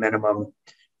mandatory minimum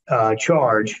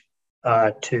charge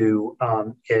to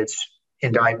its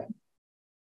indictment.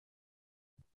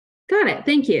 Got it.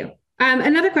 Thank you.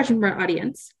 Another question from our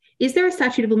audience. Is there a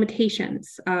statute of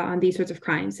limitations on these sorts of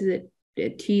crimes? Is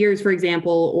it 2 years, for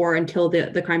example, or until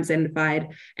the crime is identified?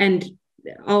 And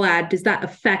I'll add, does that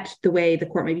affect the way the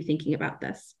court might be thinking about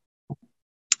this?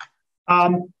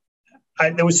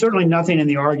 There was certainly nothing in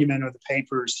the argument or the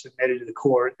papers submitted to the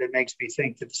court that makes me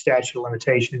think that the statute of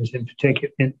limitations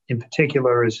in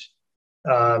particular is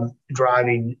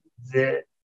driving the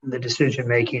decision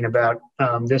making about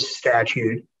this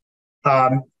statute.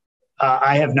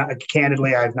 I have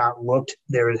not looked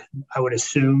there. I would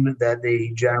assume that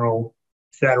the general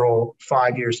federal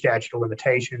 5-year statute of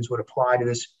limitations would apply to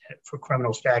this for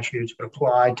criminal statutes, would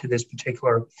apply to this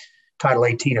particular Title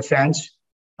 18 offense.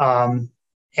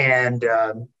 And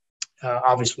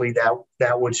obviously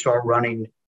that would start running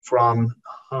from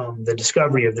the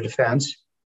discovery of the defense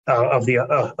of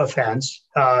the offense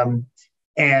and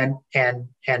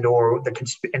or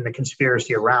the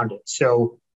conspiracy around it.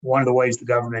 So one of the ways the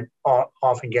government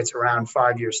often gets around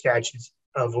 5-year statutes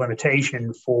of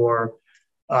limitation for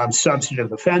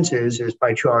substantive offenses is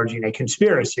by charging a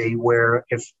conspiracy, where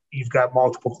if you've got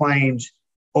multiple claims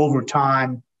over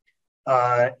time,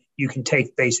 you can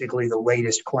take basically the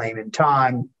latest claim in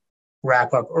time,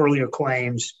 wrap up earlier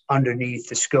claims underneath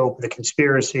the scope of the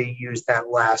conspiracy, use that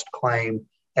last claim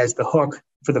as the hook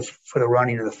for the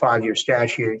running of the 5-year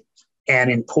statute,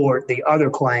 and import the other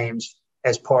claims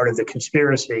as part of the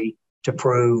conspiracy to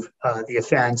prove the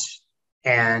offense,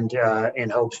 and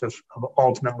in hopes of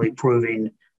ultimately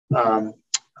proving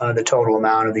the total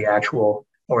amount of the actual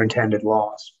or intended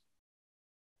loss.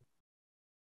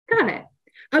 Got it.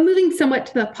 Moving somewhat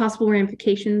to the possible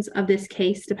ramifications of this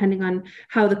case, depending on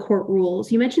how the court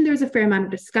rules. You mentioned there was a fair amount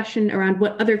of discussion around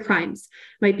what other crimes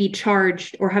might be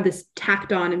charged or have this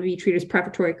tacked on and be treated as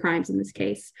prefatory crimes in this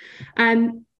case.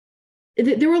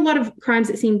 There were a lot of crimes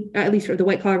that seemed, at least for the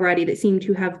white collar variety, that seemed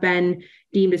to have been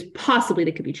deemed as possibly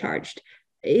they could be charged.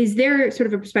 Is there sort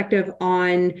of a perspective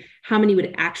on how many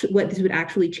what this would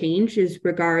actually change as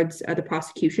regards the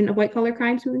prosecution of white collar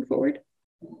crimes moving forward?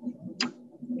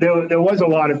 There was a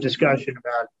lot of discussion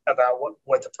about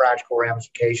what the practical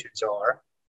ramifications are.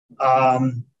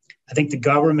 I think the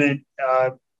government,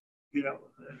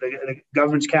 the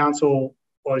government's counsel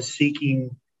was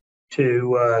seeking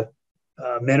to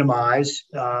minimize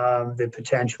the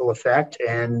potential effect,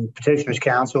 and petitioner's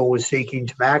counsel was seeking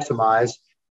to maximize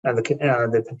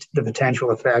the potential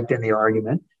effect in the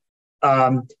argument.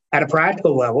 At a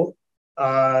practical level,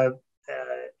 I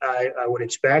would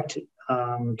expect,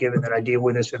 given that I deal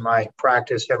with this in my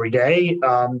practice every day,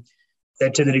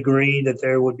 that to the degree that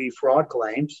there would be fraud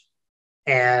claims,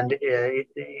 and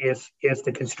if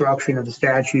the construction of the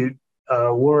statute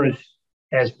were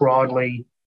as broadly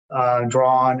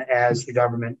drawn as the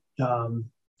government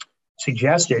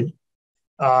suggested,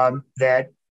 that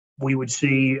we would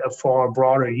see a far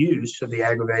broader use of the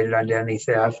aggravated identity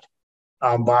theft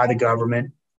by the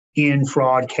government in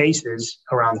fraud cases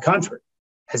around the country.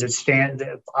 As it stands,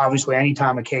 obviously,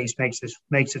 anytime a case makes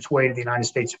its way to the United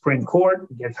States Supreme Court,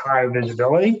 it gets higher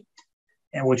visibility,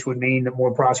 and which would mean that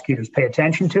more prosecutors pay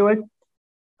attention to it.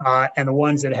 And the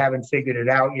ones that haven't figured it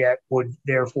out yet would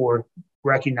therefore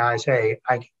recognize, hey,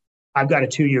 I've got a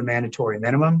 2-year mandatory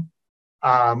minimum.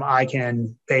 I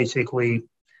can basically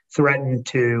threaten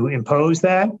to impose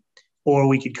that, or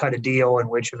we could cut a deal in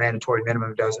which a mandatory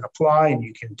minimum doesn't apply, and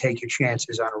you can take your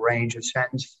chances on a range of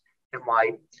sentence. It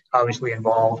might obviously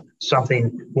involve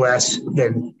something less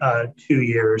than 2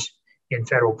 years in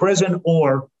federal prison,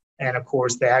 and of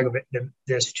course,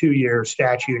 this 2-year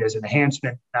statute as an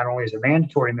enhancement, not only as a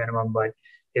mandatory minimum, but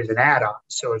is an add-on.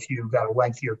 So if you've got a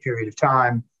lengthier period of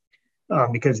time,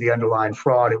 because the underlying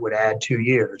fraud, it would add 2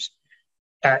 years.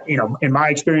 In my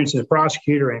experience as a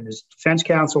prosecutor and as defense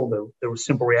counsel, the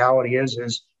simple reality is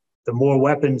the more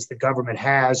weapons the government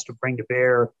has to bring to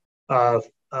bear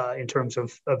in terms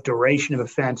of duration of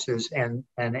offenses, and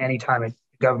any time it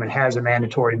government has a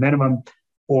mandatory minimum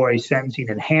or a sentencing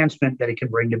enhancement that it can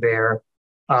bring to bear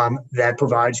that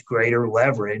provides greater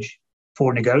leverage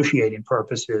for negotiating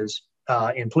purposes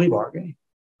in plea bargaining.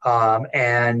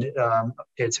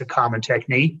 It's a common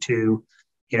technique to,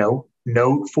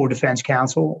 note for defense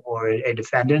counsel or a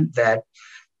defendant that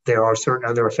there are certain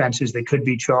other offenses that could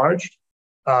be charged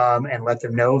and let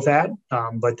them know of that,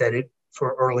 but that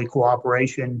for early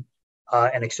cooperation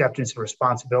and acceptance of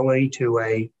responsibility to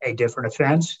a different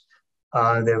offense,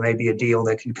 there may be a deal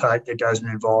that can cut that doesn't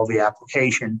involve the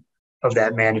application of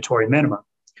that mandatory minimum.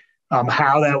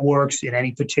 How that works in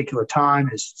any particular time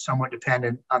is somewhat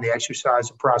dependent on the exercise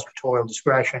of prosecutorial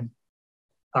discretion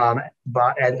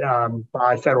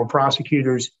by federal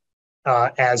prosecutors,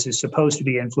 as is supposed to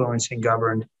be influenced and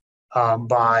governed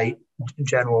by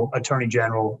Attorney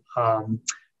General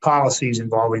policies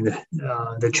involving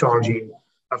the charging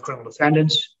of criminal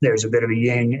defendants. There's a bit of a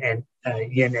yin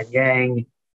and yang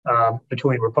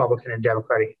between Republican and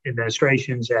Democratic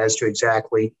administrations as to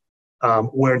exactly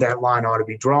where that line ought to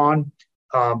be drawn.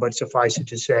 But suffice it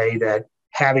to say that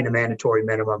having a mandatory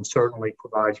minimum certainly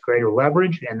provides greater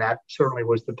leverage, and that certainly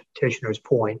was the petitioner's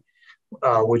point,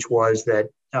 which was that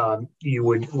you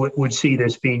would see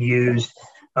this being used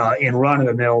in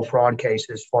run-of-the-mill fraud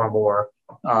cases far more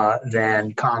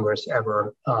than Congress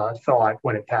ever thought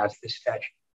when it passed this statute.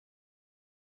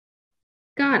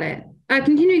 Got it.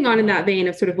 Continuing on in that vein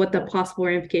of sort of what the possible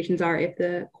ramifications are if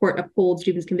the court upholds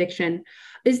Dubin's conviction,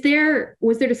 was there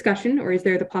discussion or is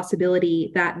there the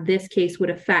possibility that this case would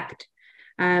affect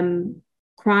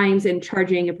crimes and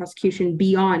charging and prosecution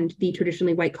beyond the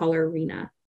traditionally white-collar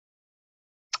arena?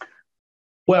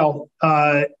 Well,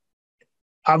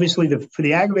 obviously, for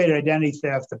the aggravated identity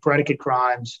theft, the predicate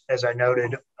crimes, as I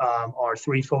noted, are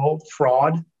threefold: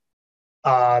 fraud,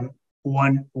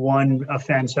 one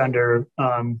offense under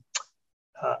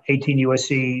 18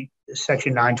 U.S.C.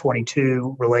 Section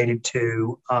 922 related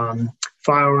to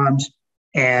firearms,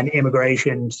 and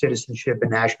immigration, citizenship,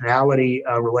 and nationality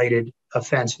related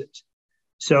offenses.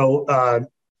 So,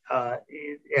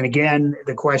 and again,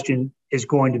 the question is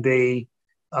going to be,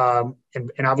 and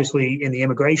obviously in the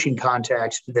immigration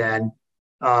context, then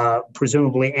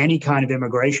presumably any kind of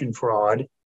immigration fraud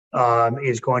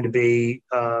is going to be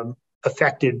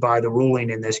affected by the ruling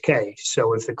in this case.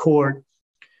 So if the court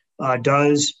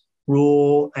does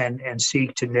rule and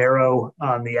seek to narrow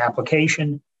the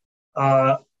application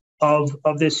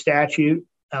of this statute,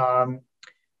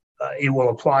 it will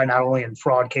apply not only in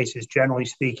fraud cases, generally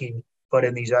speaking, but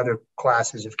in these other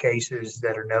classes of cases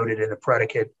that are noted in the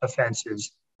predicate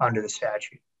offenses under the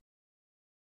statute.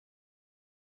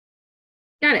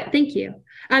 Got it. Thank you.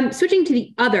 Switching to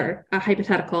the other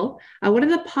hypothetical, what are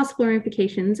the possible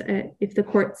ramifications if the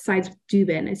court sides with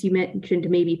Dubin, as you mentioned,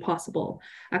 may be possible?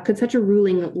 Could such a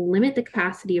ruling limit the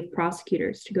capacity of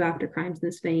prosecutors to go after crimes in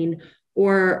this vein,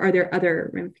 or are there other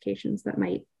ramifications that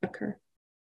might occur?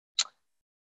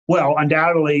 Well,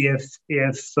 undoubtedly, if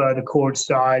the court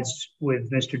sides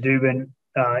with Mr. Dubin,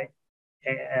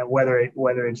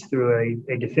 whether it's through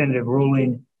a definitive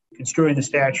ruling construing the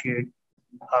statute,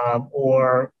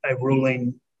 or a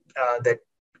ruling that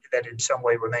in some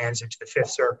way remands it to the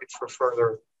Fifth Circuit for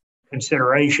further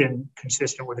consideration,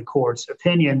 consistent with the court's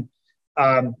opinion.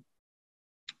 However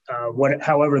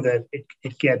that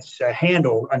it gets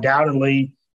handled,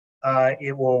 undoubtedly,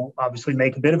 it will obviously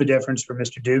make a bit of a difference for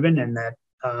Mr. Dubin, and that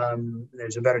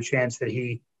there's a better chance that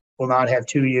he will not have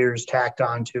 2 years tacked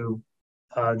on to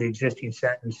the existing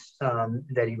sentence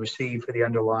that he received for the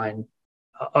underlying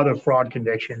other fraud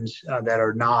convictions that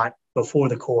are not before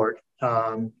the court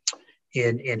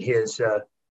in his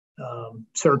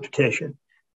cert petition.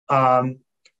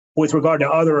 With regard to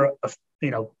other,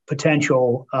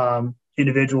 potential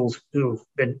individuals who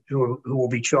will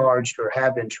be charged or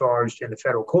have been charged in the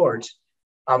federal courts,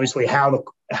 obviously how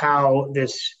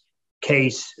this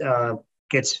case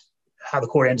how the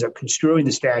court ends up construing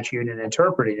the statute and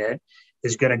interpreting it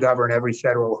is going to govern every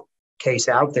federal case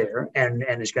out there, and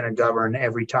is going to govern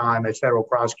every time a federal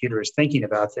prosecutor is thinking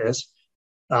about this,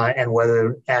 and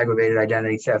whether aggravated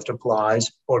identity theft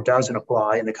applies or doesn't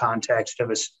apply in the context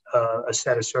of a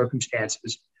set of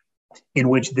circumstances in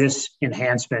which this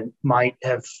enhancement might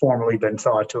have formerly been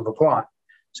thought to have applied.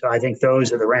 So I think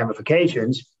those are the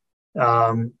ramifications,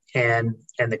 and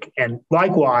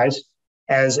likewise,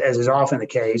 as is often the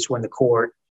case when the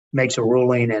court makes a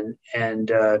ruling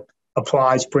and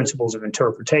applies principles of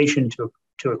interpretation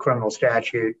to a criminal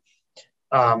statute,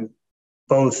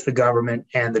 both the government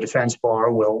and the defense bar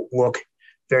will look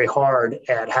very hard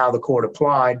at how the court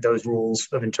applied those rules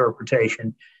of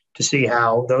interpretation to see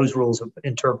how those rules of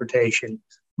interpretation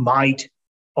might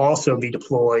also be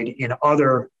deployed in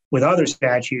with other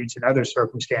statutes and other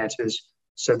circumstances,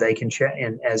 so they can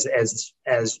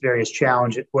as various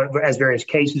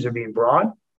cases are being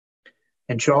brought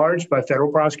and charged by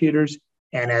federal prosecutors,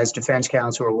 and as defense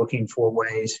counsel are looking for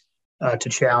ways to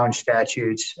challenge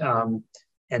statutes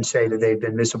and say that they've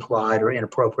been misapplied or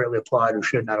inappropriately applied or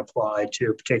should not apply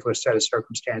to a particular set of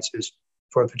circumstances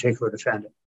for a particular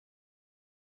defendant.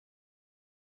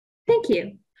 Thank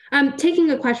you.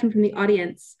 Taking a question from the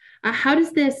audience, how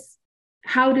does the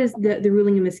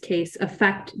ruling in this case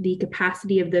affect the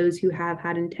capacity of those who have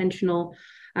had intentional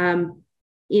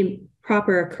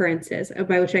improper occurrences,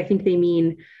 by which I think they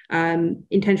mean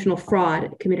intentional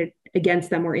fraud committed against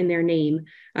them or in their name?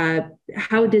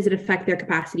 How does it affect their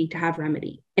capacity to have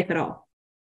remedy, if at all?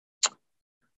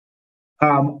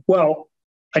 Well,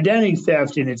 identity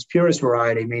theft in its purest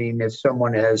variety, meaning if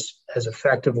someone has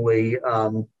effectively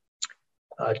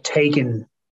taken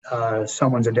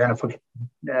someone's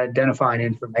identifying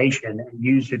information and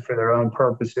used it for their own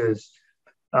purposes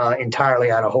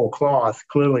entirely out of whole cloth,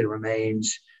 clearly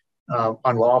remains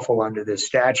unlawful under this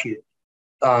statute.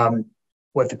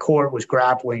 What the court was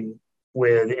grappling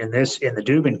with in the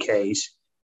Dubin case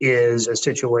is a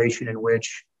situation in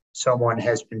which someone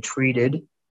has been treated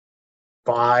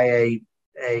by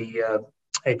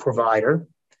a provider,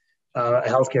 a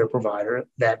healthcare provider.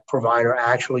 That provider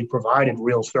actually provided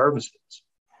real services.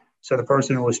 So the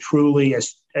person was truly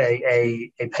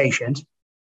a patient,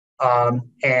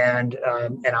 and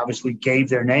obviously gave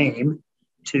their name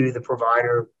to the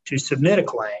provider to submit a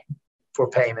claim for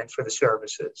payment for the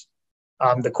services.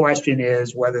 The question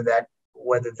is whether that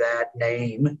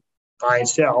name by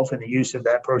itself and the use of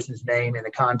that person's name in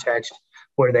the context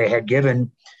where they had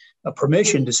given a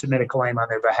permission to submit a claim on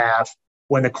their behalf,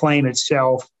 when the claim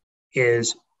itself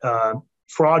is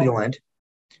fraudulent.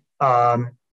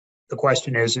 The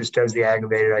question is does the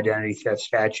aggravated identity theft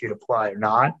statute apply or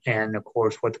not? And of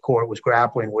course, what the court was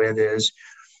grappling with is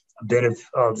a bit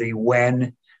of the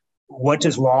what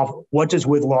does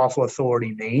with lawful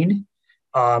authority mean?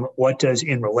 What does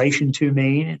in relation to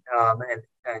mean?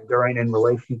 And during in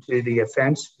relation to the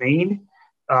offense mean?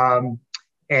 All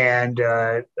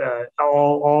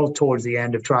towards the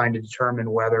end of trying to determine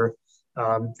whether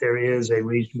there is a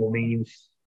reasonable means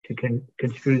to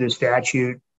construe the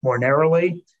statute more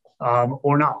narrowly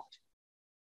or not.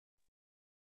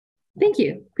 Thank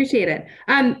you. Appreciate it.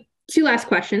 Two last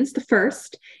questions. The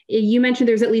first, you mentioned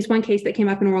there's at least one case that came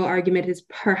up in oral argument is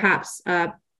perhaps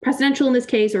precedential in this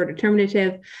case or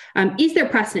determinative. Is there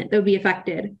precedent that would be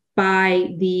affected by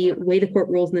the way the court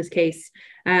rules in this case?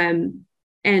 And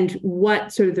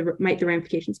what sort of might the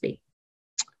ramifications be?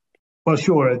 Well,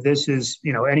 sure. This is,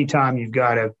 anytime you've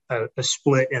got a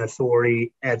split in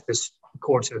authority at this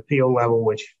courts of appeal level,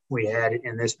 which we had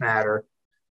in this matter,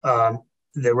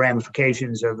 the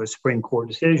ramifications of a Supreme Court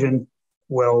decision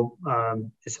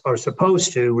are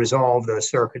supposed to resolve the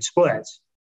circuit splits.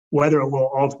 Whether it will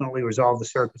ultimately resolve the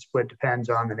circuit split depends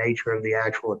on the nature of the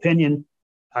actual opinion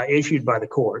issued by the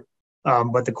court.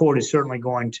 But the court is certainly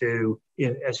going to,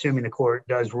 assuming the court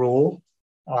does rule,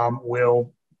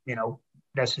 will,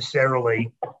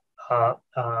 necessarily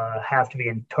have to be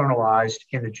internalized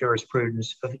in the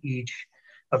jurisprudence of each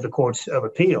of the courts of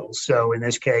appeals. So in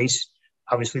this case,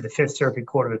 obviously the Fifth Circuit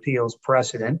Court of Appeals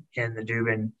precedent in the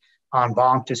Dubin en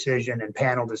banc decision and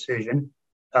panel decision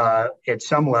at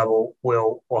some level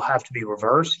will have to be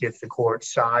reversed if the court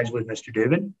sides with Mr.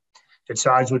 Dubin. If it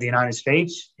sides with the United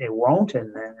States, it won't,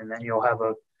 and then you'll have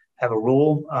a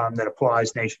rule that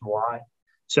applies nationwide.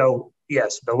 So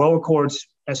yes, the lower courts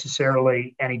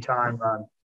necessarily, anytime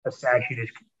a statute is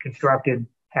constructed,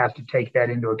 have to take that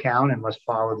into account and must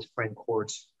follow the Supreme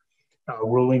Court's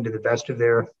ruling to the best of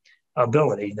their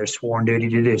ability, their sworn duty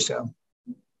to do so.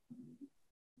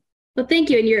 Well, thank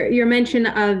you. And your mention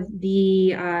of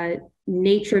the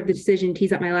nature of the decision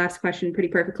tees up my last question pretty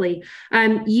perfectly.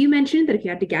 You mentioned that if you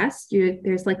had to guess,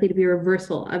 there's likely to be a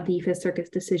reversal of the Fifth Circuit's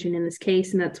decision in this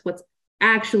case, and that's what's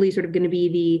actually sort of going to be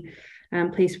the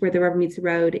place where the rubber meets the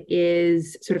road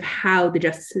is sort of how the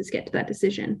justices get to that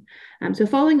decision. So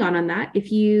following on that, do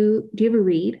you have a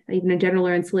read, even a general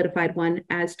or unsolidified one,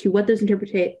 as to what those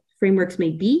interpretive frameworks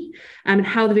may be and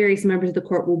how the various members of the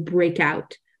court will break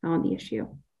out on the issue?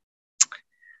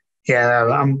 Yeah,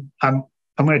 I'm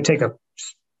going to take a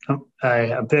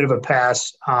bit of a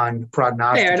pass on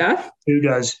prognostics. Fair enough. Who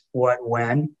does what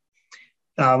when?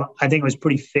 I think it was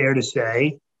pretty fair to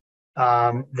say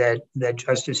that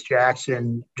Justice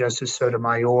Jackson, Justice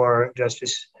Sotomayor,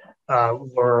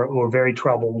 were very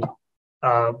troubled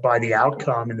by the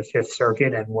outcome in the Fifth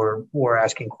Circuit, and were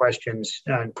asking questions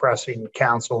and pressing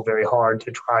counsel very hard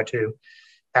to try to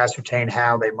ascertain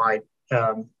how they might,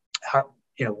 how,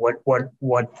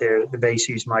 what the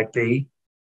bases might be.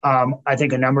 I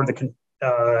think a number of the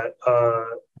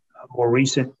more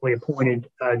recently appointed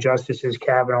Justices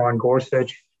Kavanaugh and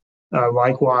Gorsuch,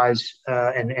 likewise,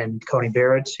 and Coney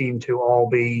Barrett seem to all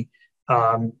be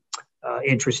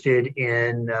interested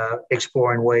in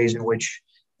exploring ways in which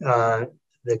the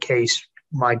case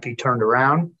might be turned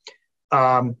around.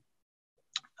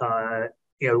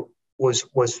 Was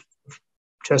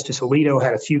Justice Alito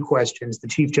had a few questions. The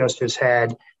Chief Justice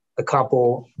had a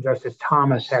couple. Justice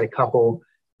Thomas had a couple.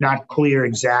 Not clear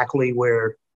exactly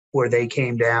where they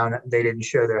came down. They didn't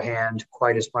show their hand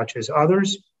quite as much as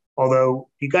others. Although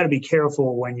you got to be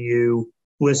careful when you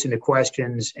listen to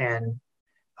questions and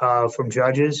from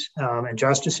judges and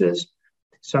justices.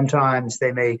 Sometimes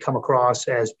they may come across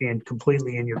as being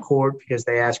completely in your court because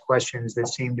they ask questions that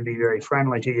seem to be very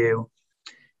friendly to you,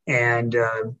 and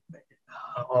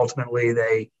ultimately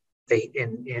they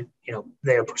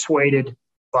are persuaded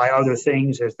by other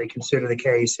things as they consider the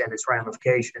case and its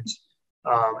ramifications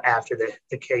after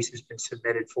the case has been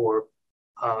submitted for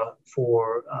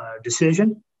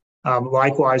decision.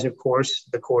 Likewise, of course,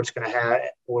 the court's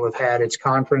will have had its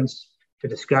conference to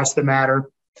discuss the matter.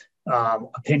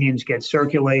 Opinions get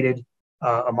circulated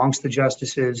amongst the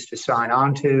justices to sign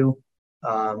on to,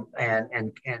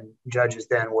 and judges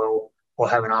then will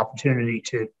have an opportunity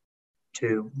to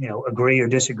agree or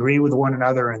disagree with one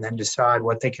another, and then decide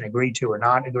what they can agree to or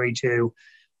not agree to.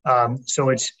 So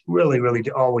it's really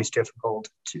always difficult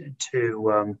to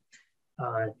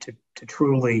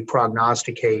truly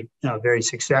prognosticate very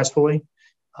successfully.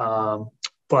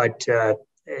 But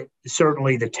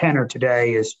certainly the tenor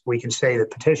today is we can say the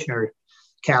petitioner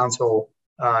counsel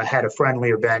had a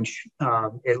friendlier bench,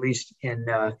 at least in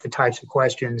the types of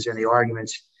questions and the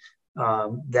arguments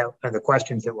and the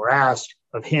questions that were asked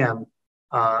of him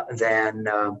than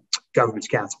government's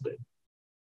counsel did.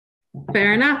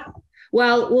 Fair enough.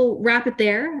 Well, we'll wrap it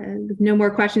there. No more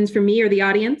questions from me or the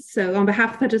audience. So on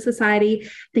behalf of Federal Society,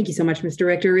 thank you so much, Mr.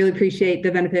 Richter. Really appreciate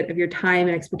the benefit of your time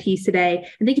and expertise today.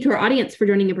 And thank you to our audience for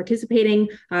joining and participating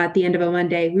at the end of a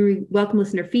Monday. We welcome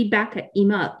listener feedback at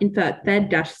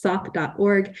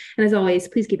info@fed-soc.org. And as always,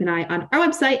 please keep an eye on our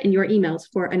website and your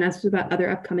emails for announcements about other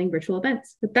upcoming virtual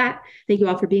events. With that, thank you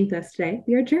all for being with us today.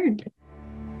 We are adjourned.